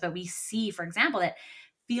ask about this, but we see, for example, that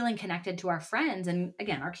feeling connected to our friends and,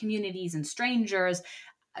 again, our communities and strangers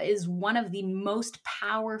is one of the most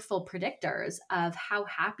powerful predictors of how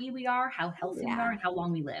happy we are, how healthy we are, and how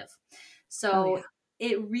long we live. So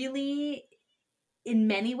it really, in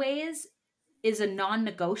many ways, is a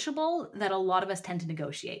non-negotiable that a lot of us tend to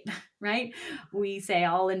negotiate, right? We say,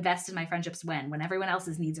 I'll invest in my friendships when everyone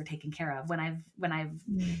else's needs are taken care of, when I've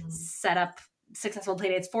set up successful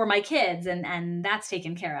playdates for my kids and that's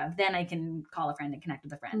taken care of, then I can call a friend and connect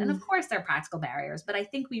with a friend. And of course there are practical barriers, but I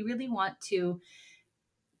think we really want to,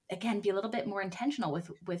 again, be a little bit more intentional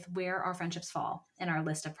with where our friendships fall in our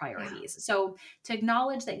list of priorities. So to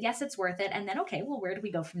acknowledge that, yes, it's worth it. And then, okay, well, where do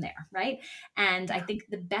we go from there? Right. And I think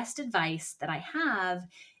the best advice that I have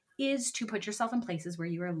is to put yourself in places where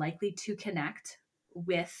you are likely to connect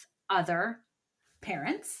with other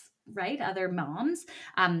parents, right? Other moms,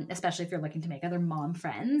 especially if you're looking to make other mom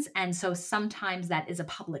friends. And so sometimes that is a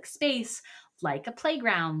public space, like a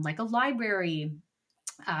playground, like a library,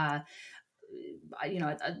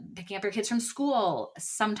 picking up your kids from school.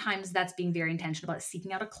 Sometimes that's being very intentional about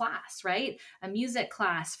seeking out a class, right? A music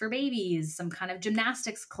class for babies, some kind of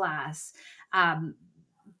gymnastics class,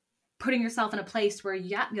 putting yourself in a place where,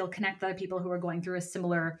 you'll connect with other people who are going through a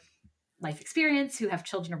similar life experience, who have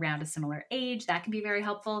children around a similar age. That can be very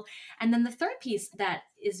helpful. And then the third piece that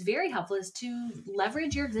is very helpful is to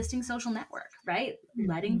leverage your existing social network, right?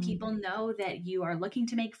 Letting people know that you are looking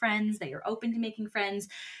to make friends, that you're open to making friends.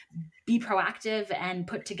 Be proactive and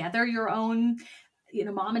put together your own,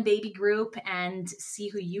 mom and baby group and see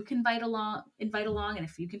who you can invite along. And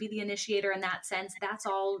if you can be the initiator in that sense, that's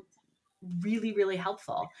all really, really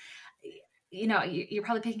helpful. You're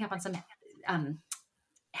probably picking up on some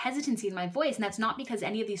hesitancy in my voice, and that's not because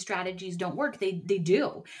any of these strategies don't work. They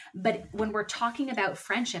do. But when we're talking about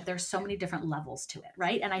friendship, there's so many different levels to it,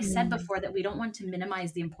 right? And I said before that we don't want to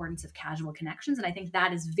minimize the importance of casual connections, and I think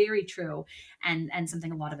that is very true, and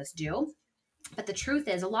something a lot of us do. But the truth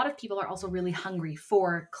is, a lot of people are also really hungry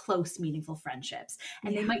for close, meaningful friendships.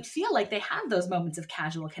 And they might feel like they have those moments of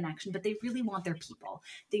casual connection, but they really want their people.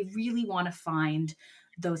 They really want to find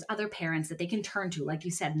those other parents that they can turn to, like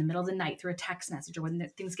you said, in the middle of the night through a text message or when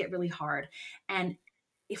things get really hard. And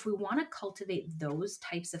if we want to cultivate those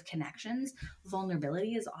types of connections,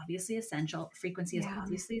 vulnerability is obviously essential. Frequency is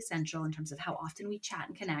obviously essential in terms of how often we chat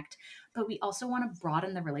and connect, but we also want to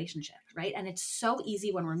broaden the relationship, right? And it's so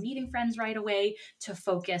easy when we're meeting friends right away to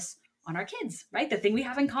focus on our kids, right? The thing we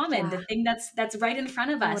have in common, the thing that's right in front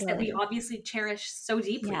of us that we obviously cherish so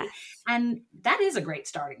deeply. And that is a great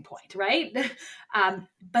starting point, right?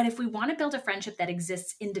 But if we want to build a friendship that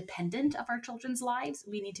exists independent of our children's lives,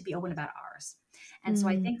 we need to be open about ours. And so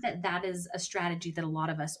I think that is a strategy that a lot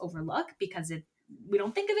of us overlook because we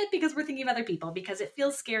don't think of it because we're thinking of other people, because it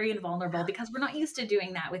feels scary and vulnerable, because we're not used to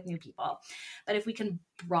doing that with new people. But if we can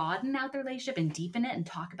broaden out the relationship and deepen it and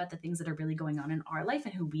talk about the things that are really going on in our life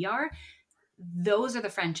and who we are, those are the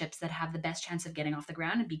friendships that have the best chance of getting off the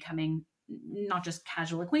ground and becoming not just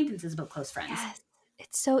casual acquaintances, but close friends. Yes.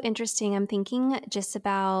 It's so interesting. I'm thinking just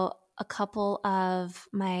about a couple of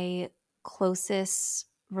my closest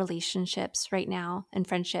relationships right now and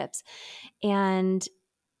friendships. And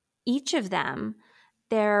each of them,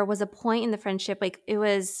 there was a point in the friendship, like it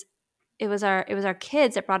was our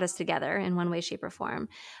kids that brought us together in one way, shape, or form.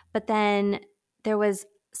 But then there was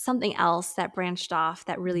something else that branched off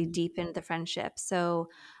that really deepened the friendship. So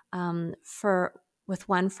with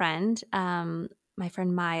one friend, my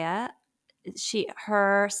friend Maya,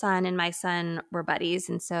 her son and my son were buddies,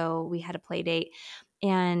 and so we had a play date.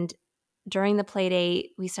 And during the play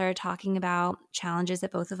date, we started talking about challenges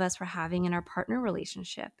that both of us were having in our partner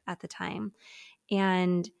relationship at the time.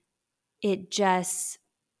 And it just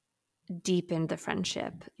deepened the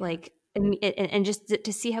friendship. Like, and just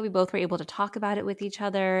to see how we both were able to talk about it with each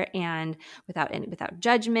other and without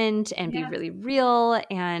judgment, and be really real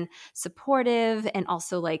and supportive, and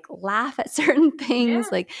also like laugh at certain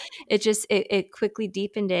things. Like it quickly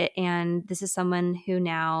deepened it. And this is someone who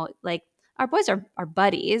now, like, our boys are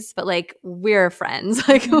buddies, but like we're friends.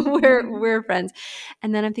 Like we're friends.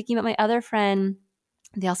 And then I'm thinking about my other friend.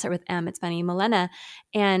 They all start with M. It's funny, Milena.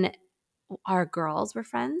 And our girls were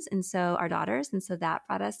friends, and so our daughters, and so that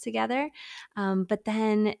brought us together. But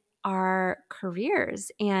then our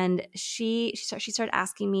careers, and she started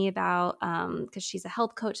asking me about, because she's a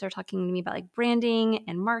health coach, started talking to me about like branding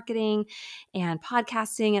and marketing and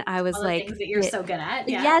podcasting, and I was all the like, things that you're so good at.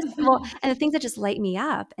 Yes, well, and the things that just light me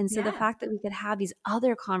up. And so the Yeah. fact that we could have these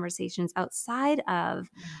other conversations outside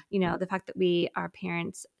of, you know, the fact that we are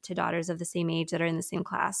parents to daughters of the same age that are in the same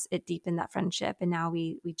class, it deepened that friendship. And now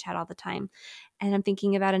we chat all the time. And I'm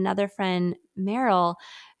thinking about another friend, Meryl,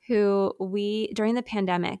 who during the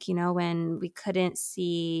pandemic, you know, when we couldn't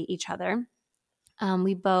see each other,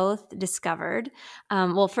 we both discovered,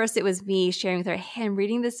 well, first it was me sharing with her, hey, I'm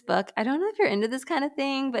reading this book. I don't know if you're into this kind of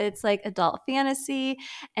thing, but it's like adult fantasy.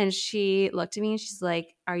 And she looked at me and she's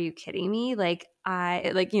like, are you kidding me? Like,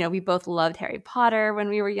 we both loved Harry Potter when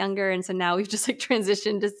we were younger. And so now we've just like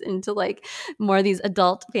transitioned just into like more of these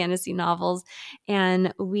adult fantasy novels. And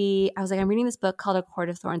I was like, I'm reading this book called A Court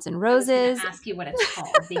of Thorns and Roses. I was going to ask you what it's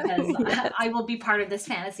called, because yes. I will be part of this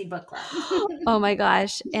fantasy book club. Oh my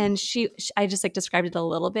gosh. And I just like described it a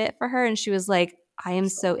little bit for her, and she was like, I am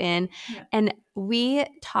so in. Yeah. And we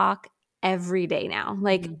talk every day now,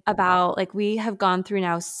 like about, like, we have gone through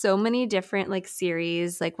now so many different like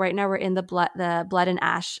series. Like right now we're in the Blood and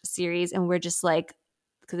Ash series, and we're just like,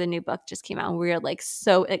 because the new book just came out, and we were like,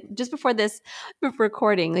 so like, just before this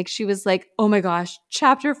recording, like she was like, oh my gosh,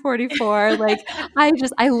 chapter 44. Like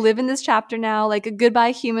I live in this chapter now, like a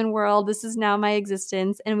goodbye human world. This is now my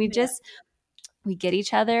existence. And we get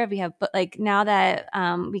each other. We have, but like now that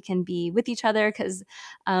we can be with each other because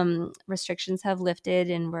restrictions have lifted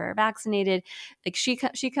and we're vaccinated, like she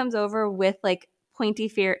comes over with like pointy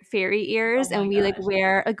fairy ears, and we like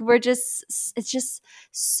wear, like, it's just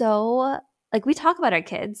so, like, we talk about our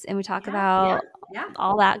kids and we talk about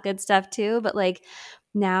all that good stuff too, but like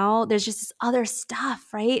now there's just this other stuff,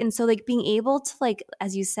 right? And so like being able to, like,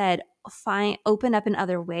 as you said, open up in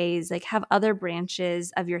other ways, like have other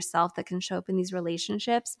branches of yourself that can show up in these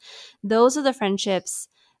relationships. Those are the friendships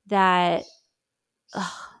that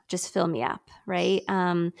just fill me up, right?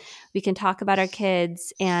 We can talk about our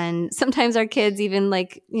kids, and sometimes our kids even,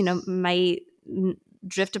 like, you know, might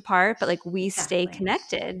drift apart, but like we stay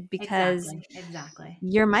connected because exactly.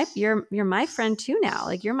 You're my friend too now.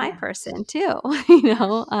 Like you're my person too, you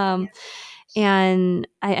know? And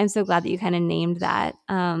I'm so glad that you kind of named that.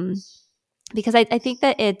 Because I think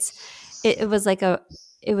that it was like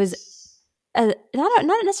it was not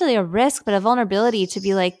necessarily a risk, but a vulnerability to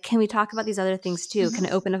be like, can we talk about these other things too? Can I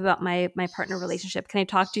open up about my partner relationship? Can I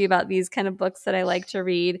talk to you about these kind of books that I like to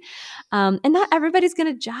read? And not everybody's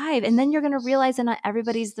going to jive. And then you're going to realize that not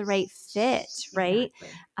everybody's the right fit, right?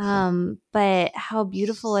 Exactly. But how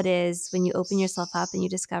beautiful it is when you open yourself up and you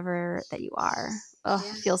discover that you are. Oh,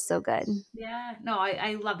 it feels so good. Yeah, no,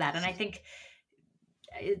 I love that. And I think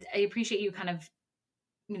I appreciate you kind of,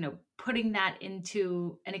 you know, putting that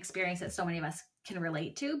into an experience that so many of us can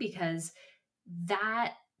relate to, because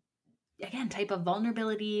that, again, type of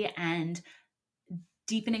vulnerability and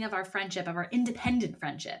deepening of our friendship, of our independent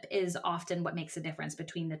friendship, is often what makes a difference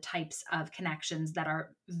between the types of connections that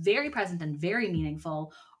are very present and very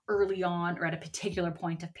meaningful early on or at a particular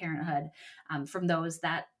point of parenthood, from those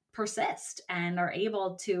that persist and are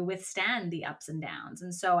able to withstand the ups and downs.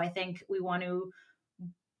 And so I think we want to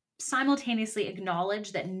simultaneously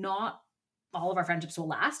acknowledge that not all of our friendships will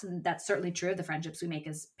last. And that's certainly true of the friendships we make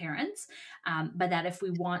as parents. But that if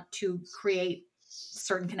we want to create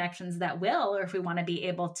certain connections that will, or if we want to be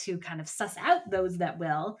able to kind of suss out those that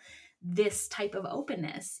will, this type of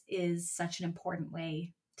openness is such an important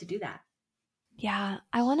way to do that. Yeah,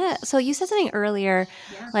 I want to. So you said something earlier,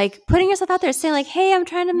 Yeah. like putting yourself out there, saying like, "Hey, I'm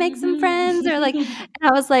trying to make some friends," or like, Mm-hmm. and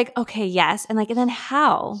I was like, "Okay, yes," and like, and then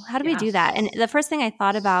how? How do we Yeah. do that? And the first thing I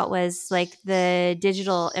thought about was like the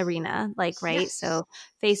digital arena, like right, Yes. so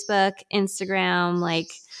Facebook, Instagram, like,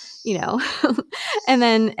 you know, and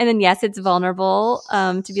then yes, it's vulnerable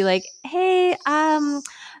to be like, "Hey, my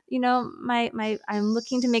I'm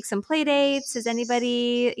looking to make some play dates. Is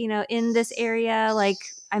anybody, in this area?" Like,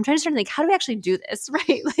 I'm trying to start to think, how do we actually do this,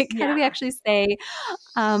 right? Like, how do we Yeah. actually say,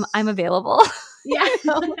 I'm available? Yeah. you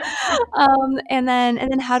know? And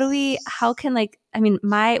then how can, like, I mean,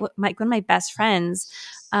 one of my best friends,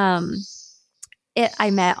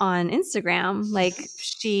 I met on Instagram. Like,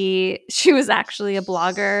 she was actually a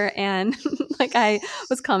blogger, and like I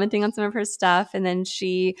was commenting on some of her stuff, and then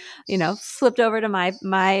she, flipped over to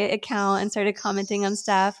my account and started commenting on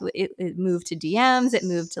stuff. It moved to DMs, it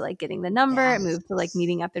moved to like getting the number, Yeah. it moved to like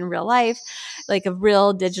meeting up in real life, like a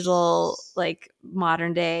real digital, like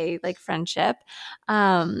modern day, like friendship.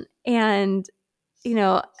 And you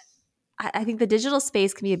know, I think the digital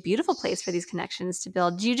space can be a beautiful place for these connections to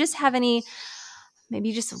build. Do you just have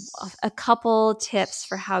maybe just a couple tips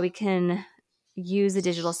for how we can use the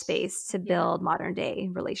digital space to Yeah. build modern day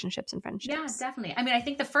relationships and Yeah, friendships? definitely. I mean, I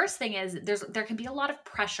think the first thing is there can be a lot of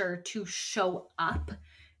pressure to show up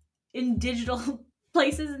in digital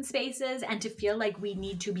places and spaces and to feel like we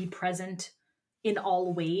need to be present in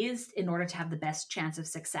all ways in order to have the best chance of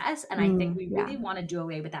success. And I think we Yeah. really want to do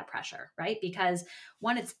away with that pressure, right? Because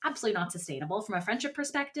one, it's absolutely not sustainable from a friendship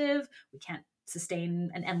perspective. We can't sustain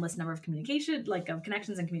an endless number of communication, like of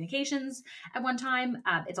connections and communications at one time.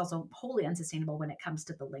 It's also wholly unsustainable when it comes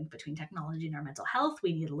to the link between technology and our mental health.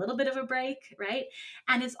 We need a little bit of a break, right?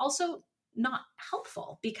 And it's also not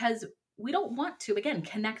helpful because we don't want to, again,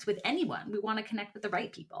 connect with anyone. We want to connect with the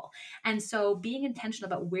right people. And so being intentional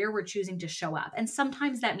about where we're choosing to show up. And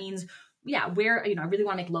sometimes that means, yeah, where, I really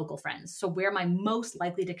want to make local friends. So where am I most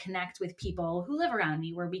likely to connect with people who live around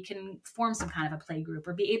me, where we can form some kind of a play group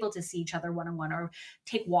or be able to see each other one-on-one or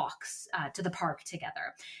take walks to the park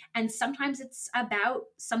together. And sometimes it's about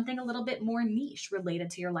something a little bit more niche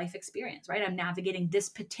related to your life experience, right? I'm navigating this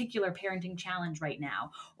particular parenting challenge right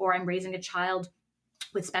now, or I'm raising a child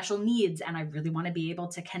with special needs and I really want to be able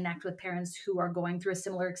to connect with parents who are going through a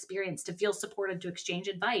similar experience, to feel supported, to exchange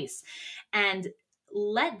advice, and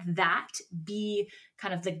let that be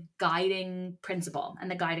kind of the guiding principle and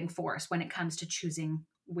the guiding force when it comes to choosing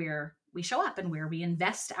where we show up and where we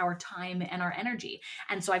invest our time and our energy.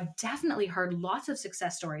 And so I've definitely heard lots of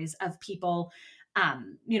success stories of people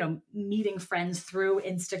meeting friends through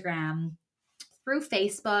Instagram, through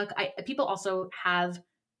Facebook. People also have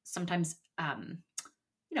sometimes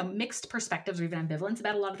mixed perspectives or even ambivalence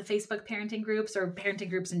about a lot of the Facebook parenting groups or parenting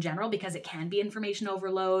groups in general, because it can be information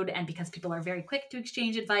overload and because people are very quick to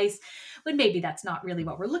exchange advice when maybe that's not really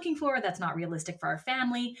what we're looking for. That's not realistic for our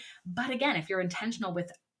family. But again, if you're intentional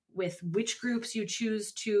with which groups you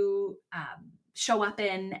choose to show up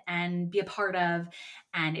in and be a part of,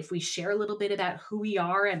 and if we share a little bit about who we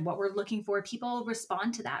are and what we're looking for, people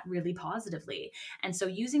respond to that really positively. And so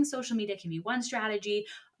using social media can be one strategy.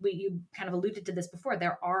 You kind of alluded to this before.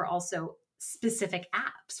 There are also specific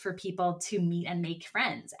apps for people to meet and make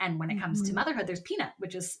friends. And when it comes to Mhm. motherhood, there's Peanut,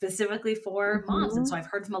 which is specifically for moms. And Mhm. so I've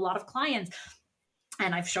heard from a lot of clients,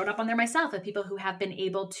 and I've showed up on there myself, of people who have been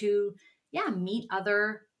able to, meet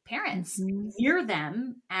other parents Mhm. near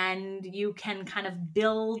them, and you can kind of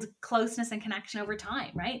build closeness and connection over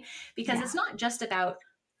time, right? Because Yeah. it's not just about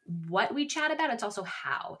what we chat about, it's also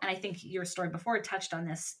how. And I think your story before touched on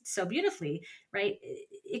this so beautifully, right?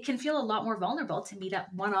 It can feel a lot more vulnerable to meet up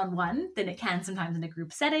one-on-one than it can sometimes in a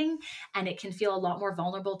group setting. And it can feel a lot more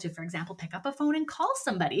vulnerable to, for example, pick up a phone and call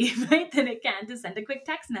somebody, right? Than it can to send a quick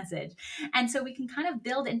text message. And so we can kind of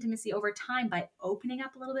build intimacy over time by opening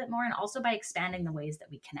up a little bit more, and also by expanding the ways that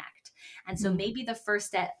we connect. And so Mm. maybe the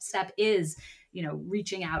first step is,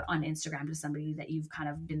 reaching out on Instagram to somebody that you've kind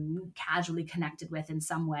of been casually connected with in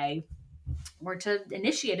some way, or to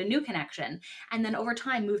initiate a new connection, and then over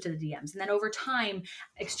time move to the DMs, and then over time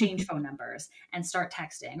exchange phone numbers and start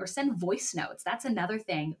texting or send voice notes. That's another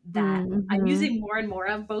thing that I'm Mhm. using more and more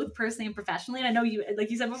of, both personally and professionally. And I know you, like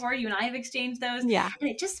you said before, you and I have exchanged those, Yeah. and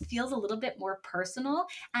it just feels a little bit more personal.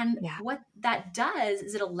 And Yeah. what that does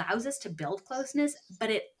is it allows us to build closeness, but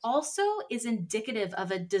it also is indicative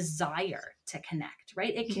of a desire to connect,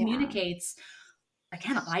 right? It Yeah. communicates,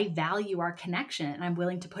 again, I value our connection and I'm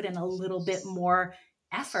willing to put in a little bit more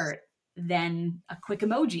effort than a quick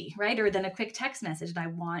emoji, right? Or than a quick text message. And I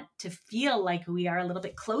want to feel like we are a little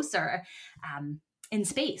bit closer in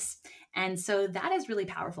space. And so that is really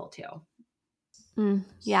powerful too.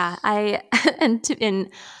 Yeah.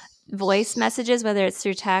 In voice messages, whether it's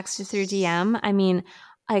through text or through DM, I mean,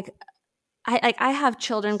 like, I have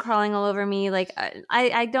children crawling all over me. Like,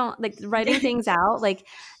 I don't like writing things out. Like,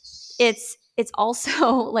 it's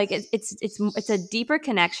also like it's a deeper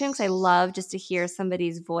connection because I love just to hear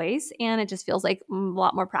somebody's voice, and it just feels like a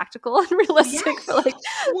lot more practical and realistic for like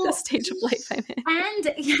the stage of life I'm in.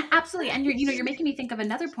 And yeah, absolutely. And you're making me think of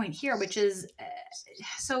another point here, which is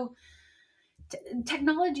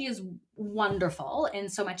technology is wonderful in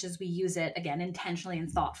so much as we use it, again, intentionally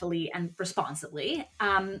and thoughtfully and responsibly.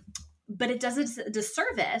 But it does a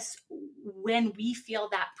disservice when we feel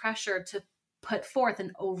that pressure to put forth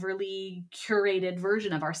an overly curated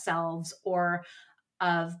version of ourselves or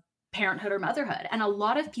of parenthood or motherhood. And a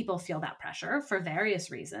lot of people feel that pressure for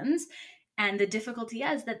various reasons. And the difficulty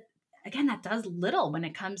is that, again, that does little when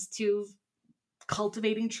it comes to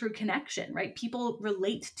cultivating true connection, right? People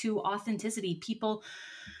relate to authenticity. People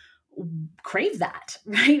crave that,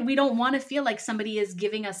 right? We don't want to feel like somebody is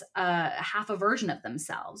giving us a half a version of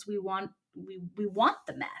themselves. We want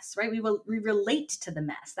the mess, right? We relate to the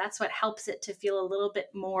mess. That's what helps it to feel a little bit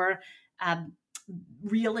more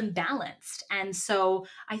real and balanced. And so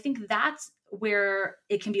I think that's where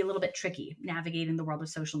it can be a little bit tricky navigating the world of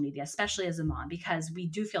social media, especially as a mom, because we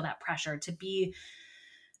do feel that pressure to be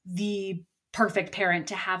the perfect parent,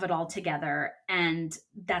 to have it all together. And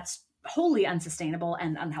that's wholly unsustainable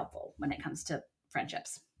and unhelpful when it comes to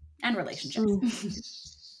friendships and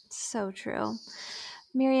relationships. So true.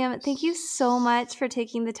 Miriam, thank you so much for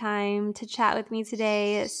taking the time to chat with me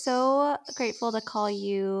today. So grateful to call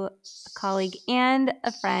you a colleague and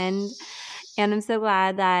a friend. And I'm so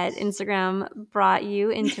glad that Instagram brought you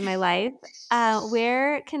into my life.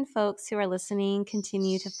 Where can folks who are listening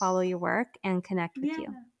continue to follow your work and connect with you?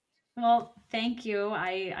 Well, thank you.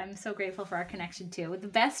 I'm so grateful for our connection too. The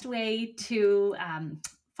best way to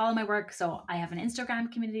follow my work, so I have an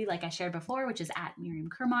Instagram community like I shared before, which is at Miriam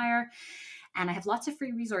Kirmayer. And I have lots of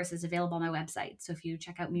free resources available on my website. So if you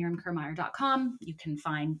check out miriamkirmayer.com, you can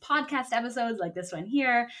find podcast episodes like this one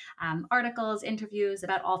here, articles, interviews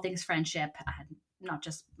about all things friendship, not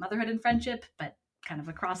just motherhood and friendship, but kind of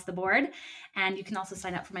across the board. And you can also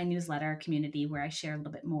sign up for my newsletter community where I share a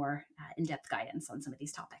little bit more in-depth guidance on some of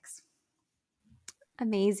these topics.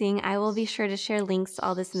 Amazing. I will be sure to share links to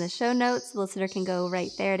all this in the show notes. The listener can go right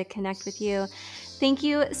there to connect with you. Thank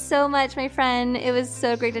you so much, my friend. It was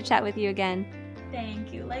so great to chat with you again.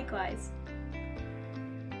 Thank you. Likewise.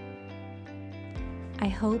 I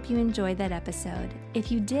hope you enjoyed that episode.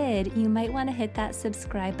 If you did, you might want to hit that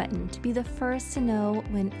subscribe button to be the first to know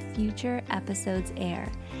when future episodes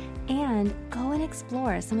air. And go and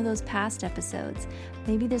explore some of those past episodes.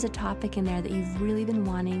 Maybe there's a topic in there that you've really been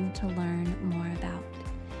wanting to learn more about.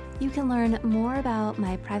 You can learn more about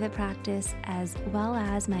my private practice as well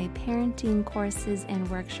as my parenting courses and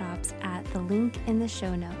workshops at the link in the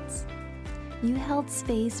show notes. You held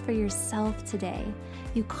space for yourself today.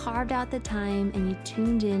 You carved out the time and you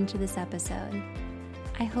tuned in to this episode.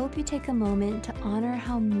 I hope you take a moment to honor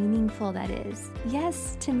how meaningful that is.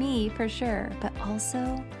 Yes, to me for sure, but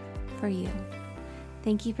also for you.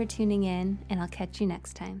 Thank you for tuning in, and I'll catch you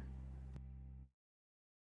next time.